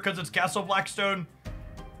play here because it's Castle Blackstone.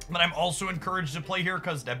 But I'm also encouraged to play here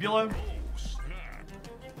because Nebula.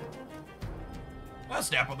 I'll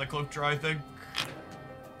snap on the Cloak draw, I think.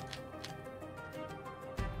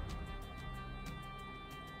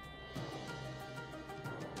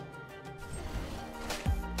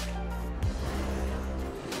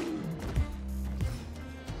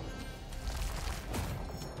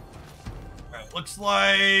 Looks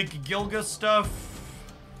like Gilga stuff.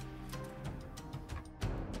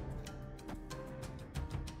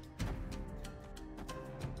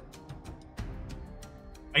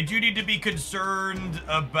 I do need to be concerned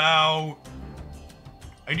about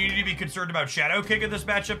Shadow King in this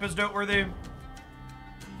matchup is noteworthy.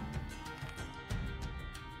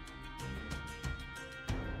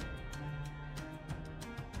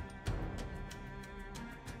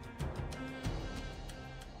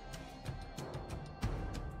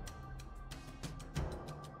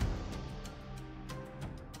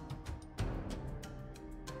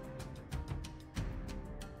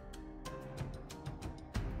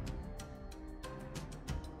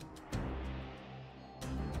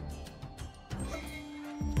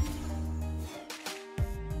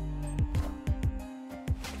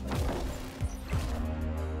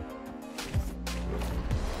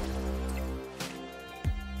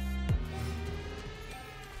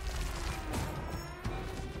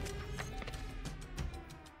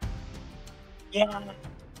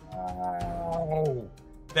 Oh,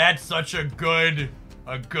 that's such a good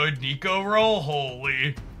Nico roll.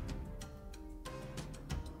 Holy.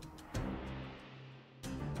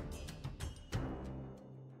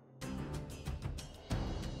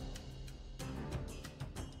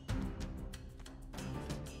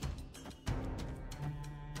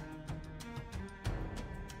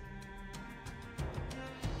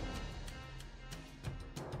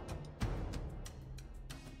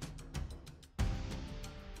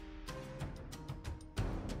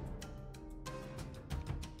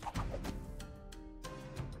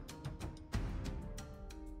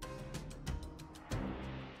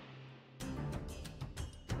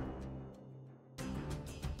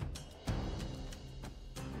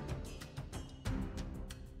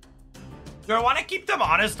 Do I want to keep them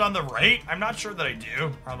honest on the right? I'm not sure that I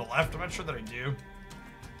do. Or on the left, I'm not sure that I do.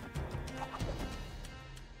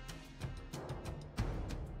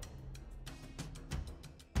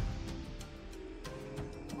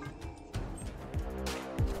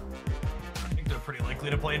 I think they're pretty likely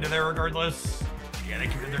to play into there regardless. Yeah, they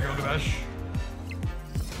committed their Gilgamesh.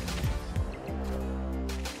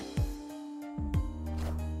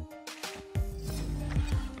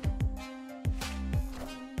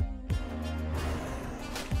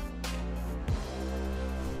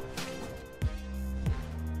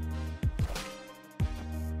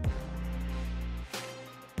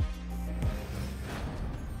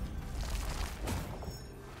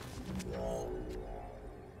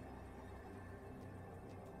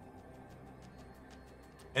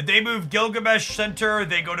 If they move Gilgamesh center,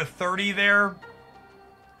 they go to 30 there.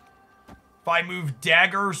 If I move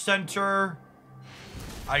Dagger center,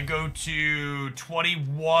 I go to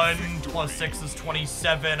 21 plus 6 is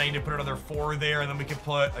 27. I need to put another 4 there, and then we can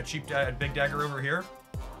put a cheap big dagger over here.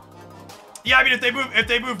 Yeah, I mean, if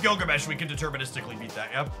they move Gilgamesh, we can deterministically beat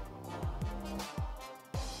that. Yep.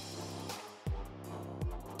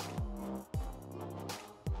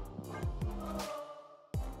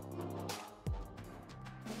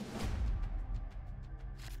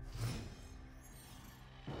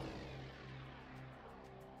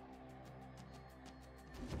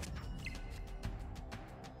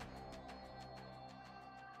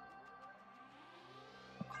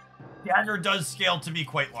 Dagger does scale to be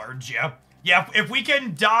quite large, yeah. Yeah, if we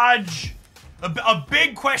can dodge... A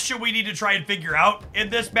big question we need to try and figure out in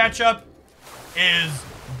this matchup is,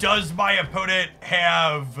 does my opponent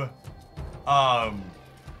have...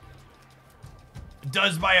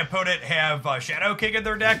 Shadow King in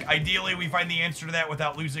their deck? Ideally, we find the answer to that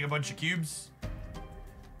without losing a bunch of cubes.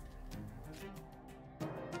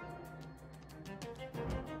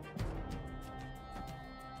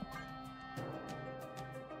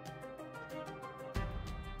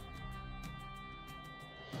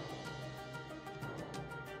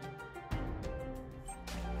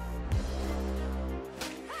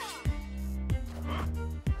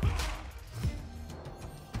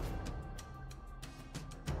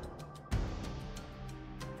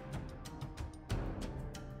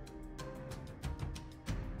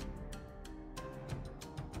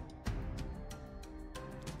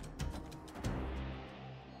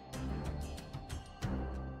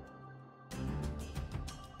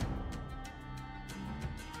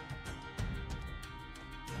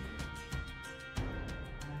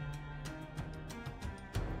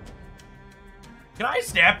 Can I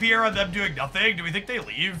snap here on them doing nothing? Do we think they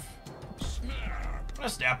leave? I'm gonna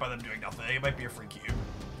snap on them doing nothing. It might be a free cube.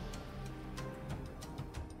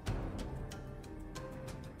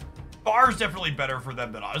 Bar's definitely better for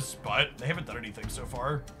them than us, but they haven't done anything so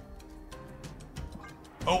far.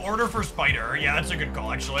 Oh, order for Spider. Yeah, that's a good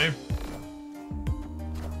call, actually.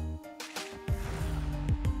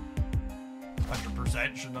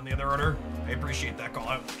 100% shouldn't on the other order. I appreciate that call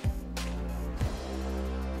out.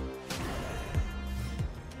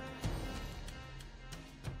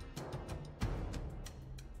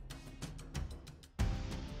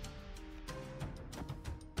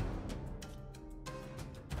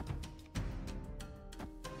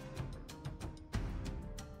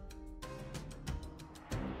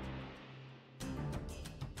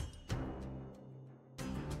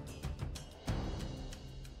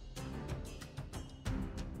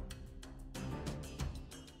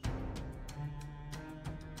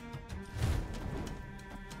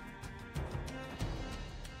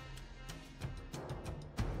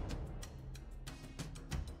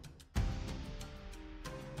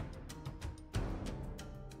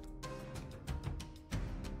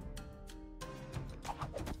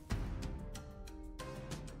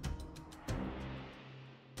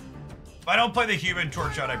 If I don't play the Human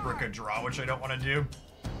Torch out, I brick a draw, which I don't want to do.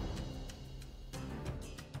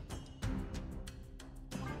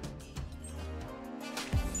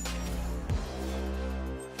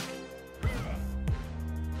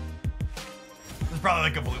 There's probably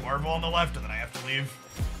like a blue marble on the left, and then I have to leave.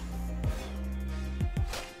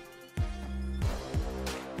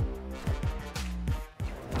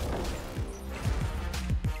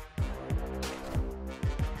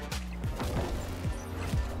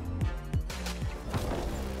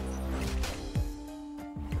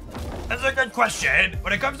 That's a good question.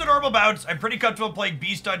 When it comes to normal bounce, I'm pretty comfortable playing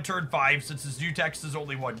Beast on turn 5 since his new text is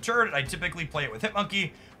only 1 turn, and I typically play it with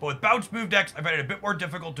Hitmonkey. But with bounce move decks, I find it a bit more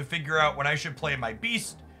difficult to figure out when I should play my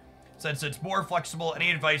Beast, since it's more flexible.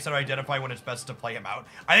 Any advice on how to identify when it's best to play him out?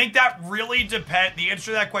 I think that really depends. The answer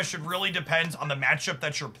to that question really depends on the matchup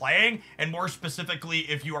that you're playing, and more specifically,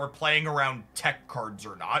 if you are playing around tech cards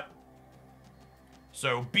or not.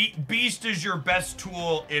 So Beast is your best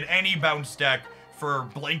tool in any bounce deck for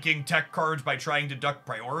blanking tech cards by trying to duck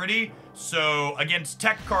priority. So against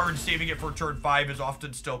tech cards, saving it for turn 5 is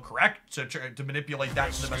often still correct. So try to manipulate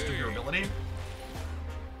that to the best of your ability.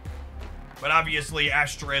 But obviously,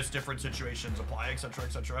 asterisk, different situations apply, etc.,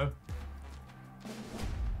 etc.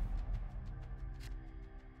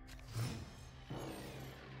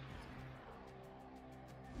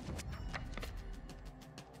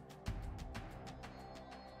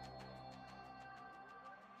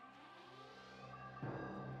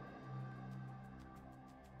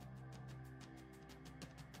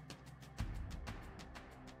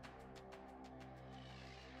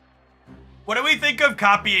 What do we think of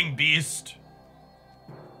copying Beast?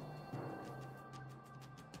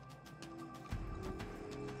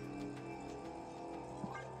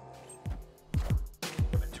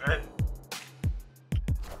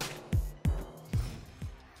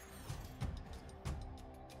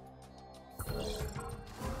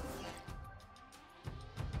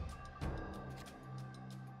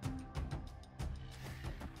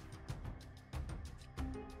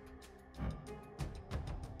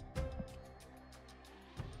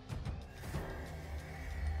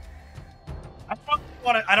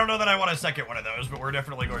 I don't know that I want a second one of those, but we're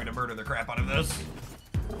definitely going to murder the crap out of this.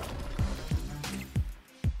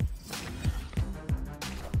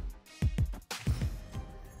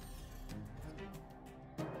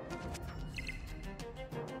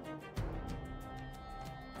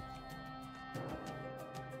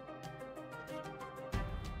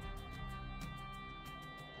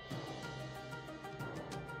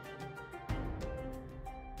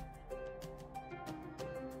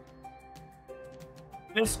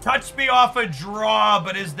 This cuts me off a draw,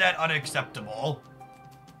 but is that unacceptable?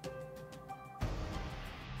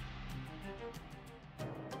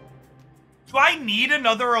 Do I need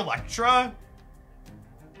another Electra?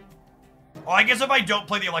 Well, I guess if I don't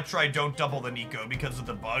play the Electra, I don't double the Nico because of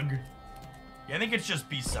the bug. Yeah, I think it's just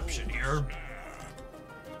Beception here.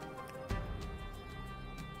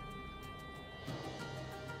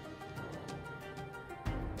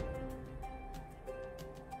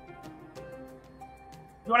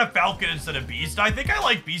 You want a Falcon instead of Beast? I think I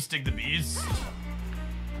like Beasting the Beast.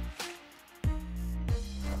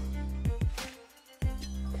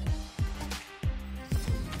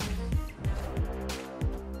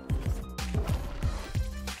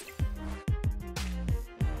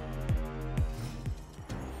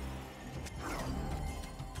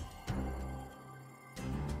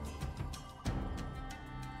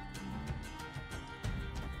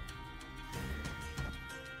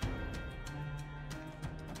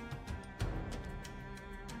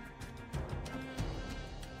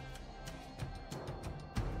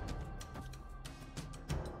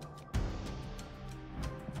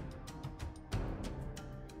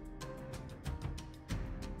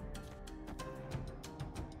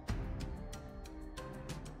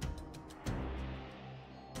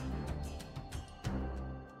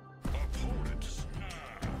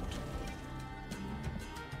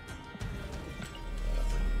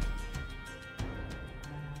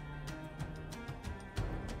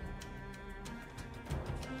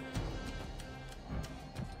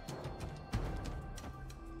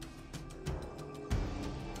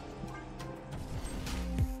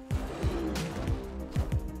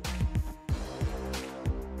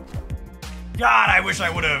 God, I wish I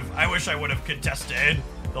would have contested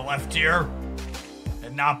the left tier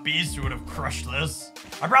and not Beast, who would have crushed this.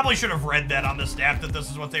 I probably should have read that on the staff that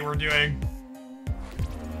this is what they were doing.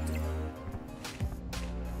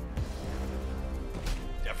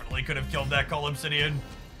 Definitely could have killed that Cull Obsidian.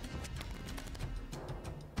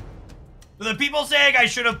 The people saying I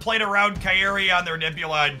should have played around Kairi on their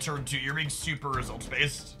Nebula in turn 2, you're being super results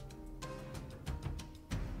based.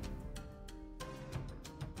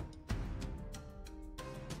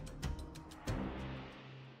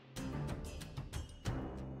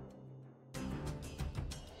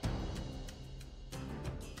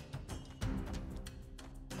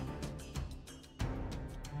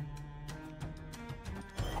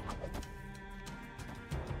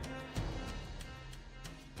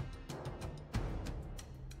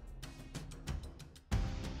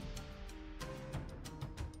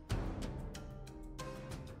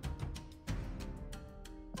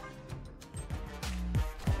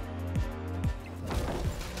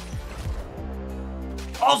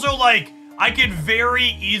 Also, like, I could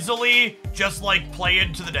very easily just, like, play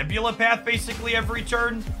into the Nebula path basically every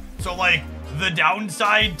turn. So, like, the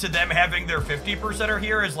downside to them having their 50%er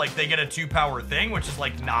here is, like, they get a 2-power thing, which is,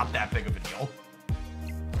 like, not that big of a deal.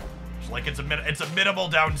 So, like, it's a minimal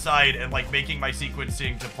downside, and, like, making my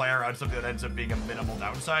sequencing to play around something that ends up being a minimal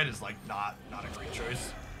downside is, like, not a great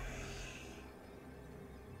choice.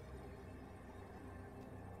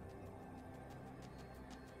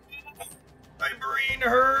 My brain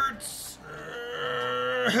hurts.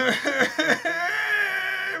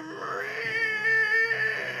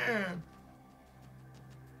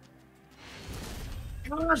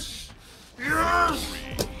 Yes! Yes!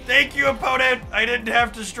 Thank you, opponent. I didn't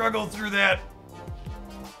have to struggle through that.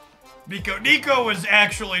 Nico was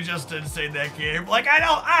actually just insane that game. Like,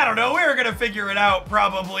 I don't know. We were gonna figure it out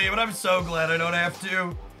probably, but I'm so glad I don't have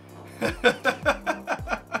to.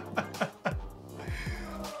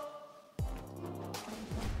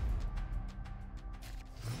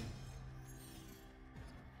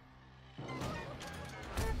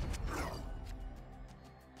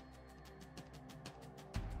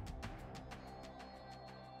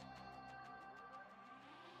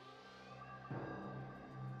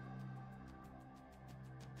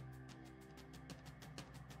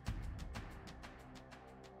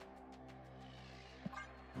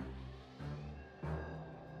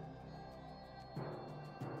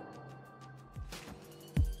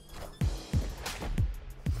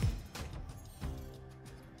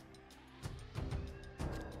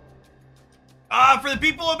 For the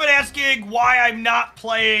people who have been asking why I'm not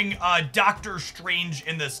playing Doctor Strange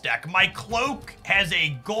in this deck, my Cloak has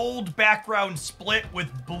a gold background split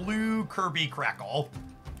with blue Kirby Crackle.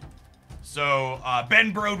 So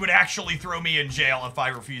Ben Brode would actually throw me in jail if I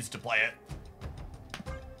refused to play it.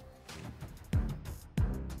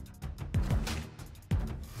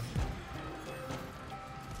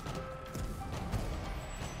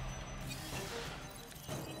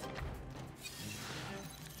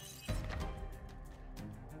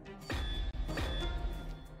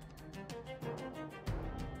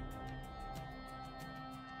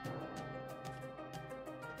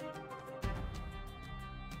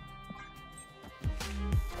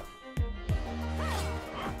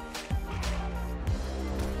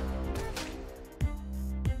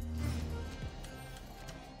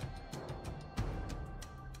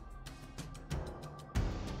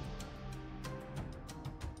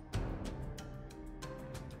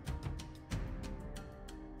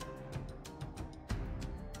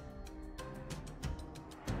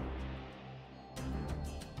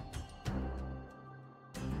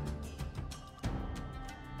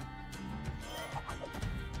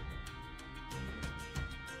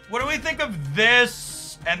 What do we think of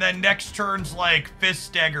this? And then next turn's like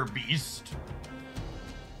Fist, Dagger, Beast.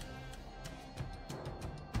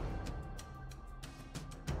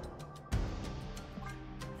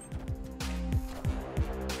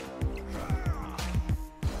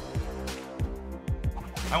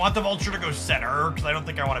 I want the Vulture to go center, because I don't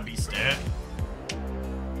think I want to Beast it.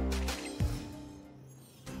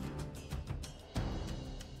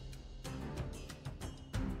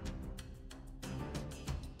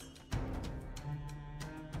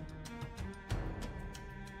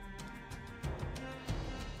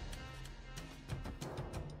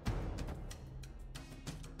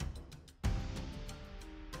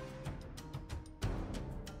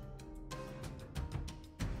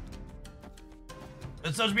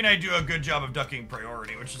 It does mean I do a good job of ducking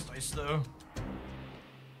priority, which is nice, though.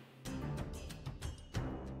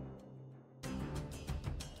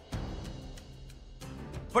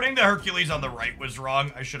 Putting the Hercules on the right was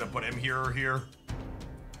wrong. I should have put him here or here.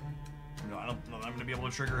 No, I don't know that I'm going to be able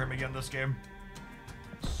to trigger him again this game.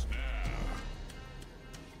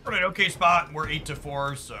 We're in an okay spot. We're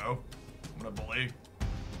 8-4, so I'm going to bully.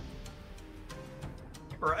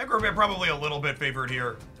 I think we're probably a little bit favored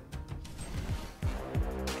here.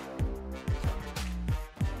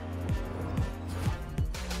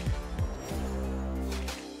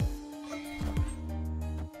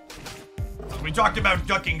 We talked about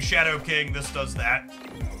ducking Shadow King. This does that.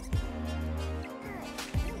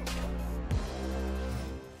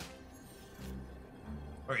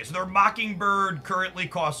 Okay, so their Mockingbird currently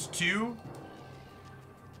costs 2.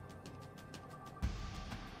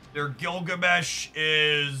 Their Gilgamesh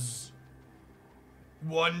is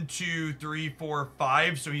 1, 2, 3, 4,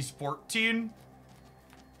 5, so he's 14.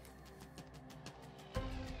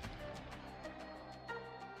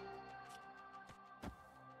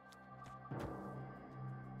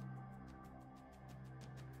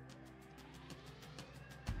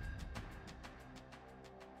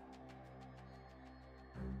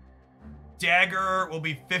 Dagger will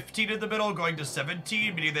be 15 in the middle, going to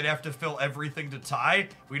 17, meaning they'd have to fill everything to tie.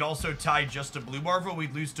 We'd also tie just to Blue Marvel.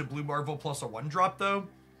 We'd lose to Blue Marvel plus a 1-drop, though.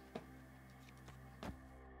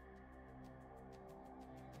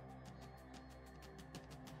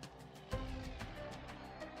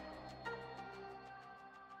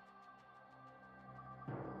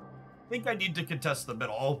 I think I need to contest the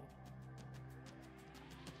middle.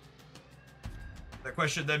 The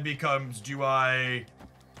question then becomes, do I...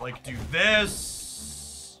 like, do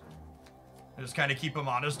this. And just kind of keep him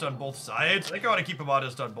honest on both sides. I think I want to keep him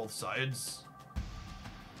honest on both sides.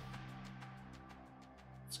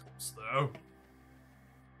 It's close, though.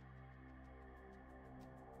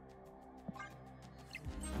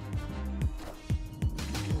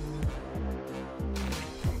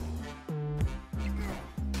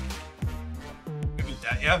 You beat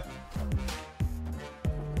that, yeah?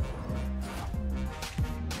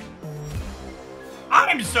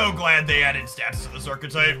 I'm so glad they added stats to this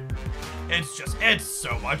archetype. It's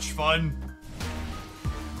so much fun.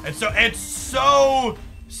 It's so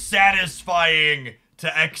satisfying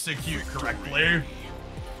to execute correctly.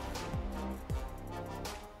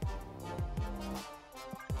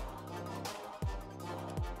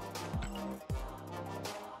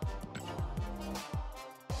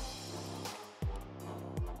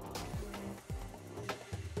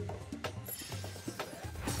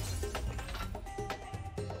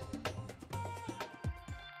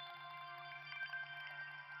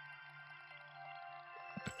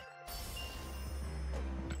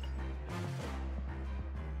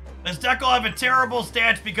 This deck will have a terrible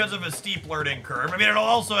stats because of a steep learning curve. I mean, it'll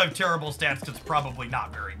also have terrible stats because it's probably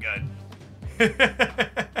not very good.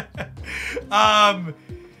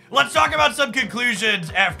 Let's talk about some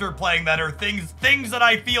conclusions after playing that, or things that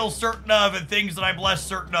I feel certain of and things that I'm less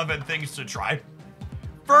certain of and things to try.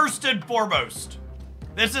 First and foremost,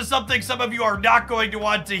 this is something some of you are not going to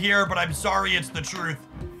want to hear, but I'm sorry, it's the truth.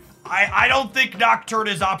 I don't think Nocturne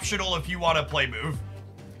is optional if you want to play Move.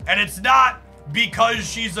 And it's not because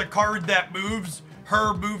she's a card that moves.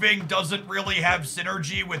 Her moving doesn't really have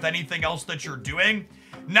synergy with anything else that you're doing.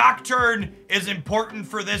 Nocturne is important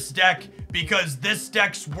for this deck because this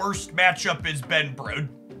deck's worst matchup is Ben Brood.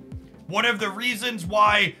 One of the reasons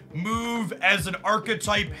why Move as an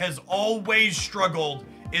archetype has always struggled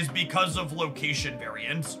is because of location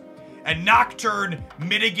variance. And Nocturne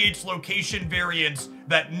mitigates location variance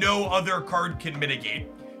that no other card can mitigate.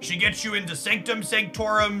 She gets you into Sanctum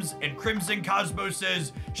Sanctorums and Crimson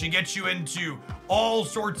Cosmoses. She gets you into all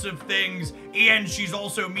sorts of things, and she's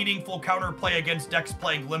also meaningful counterplay against decks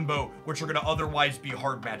playing Limbo, which are going to otherwise be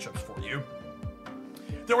hard matchups for you.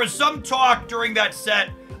 There was some talk during that set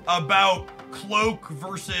about Cloak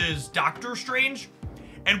versus Doctor Strange,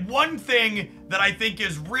 and one thing that I think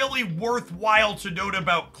is really worthwhile to note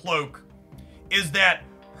about Cloak is that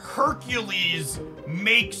Hercules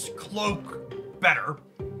makes Cloak better.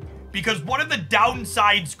 Because one of the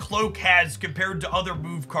downsides Cloak has compared to other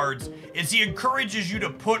move cards is he encourages you to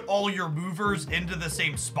put all your movers into the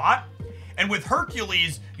same spot. And with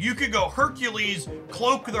Hercules, you could go Hercules,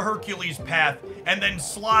 Cloak the Hercules path, and then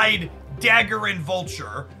slide Dagger and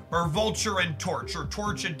Vulture, or Vulture and Torch, or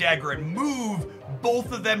Torch and Dagger, and move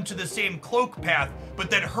both of them to the same Cloak path, but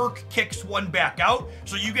then Herc kicks one back out,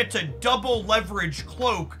 so you get to double leverage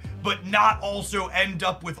Cloak, but not also end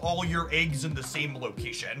up with all your eggs in the same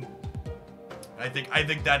location. I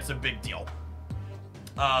think that's a big deal.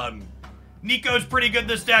 Nico's pretty good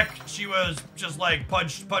this deck. She was just like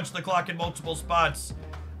punch the clock in multiple spots.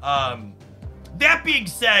 That being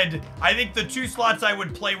said, I think the two slots I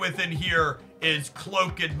would play with in here is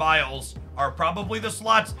Cloak and Miles are probably the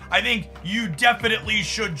slots. I think you definitely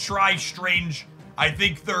should try Strange. I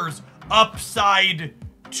think there's upside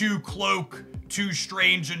to Cloak, to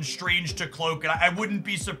Strange, and Strange to Cloak, and I wouldn't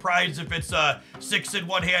be surprised if it's a 6 in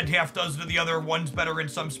one hand, half dozen of the other. One's better in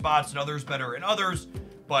some spots and others better in others,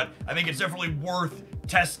 but I think it's definitely worth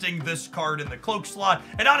testing this card in the Cloak slot.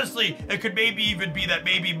 And honestly, it could maybe even be that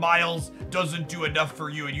maybe Miles doesn't do enough for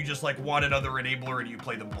you and you just like want another enabler and you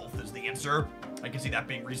play them both is the answer. I can see that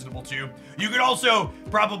being reasonable too. You could also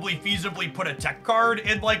probably feasibly put a tech card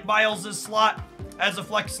in like Miles's slot as a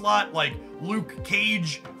flex slot, like Luke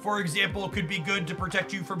Cage, for example, could be good to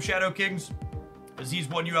protect you from Shadow Kings, because he's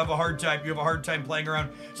one you have a hard time playing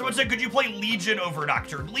around. Someone said, could you play Legion over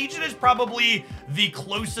Nocturne? Legion is probably the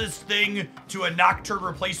closest thing to a Nocturne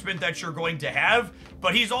replacement that you're going to have,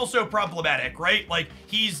 but he's also problematic, right? Like,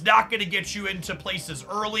 he's not going to get you into places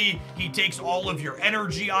early. He takes all of your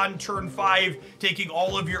energy on turn 5. Taking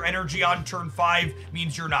all of your energy on turn 5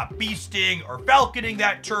 means you're not beasting or falconing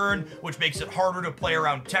that turn, which makes it harder to play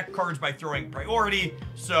around tech cards by throwing priority.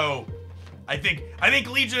 So I think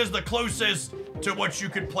Legion is the closest to what you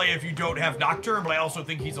could play if you don't have Nocturne, but I also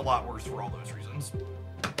think he's a lot worse for all those reasons.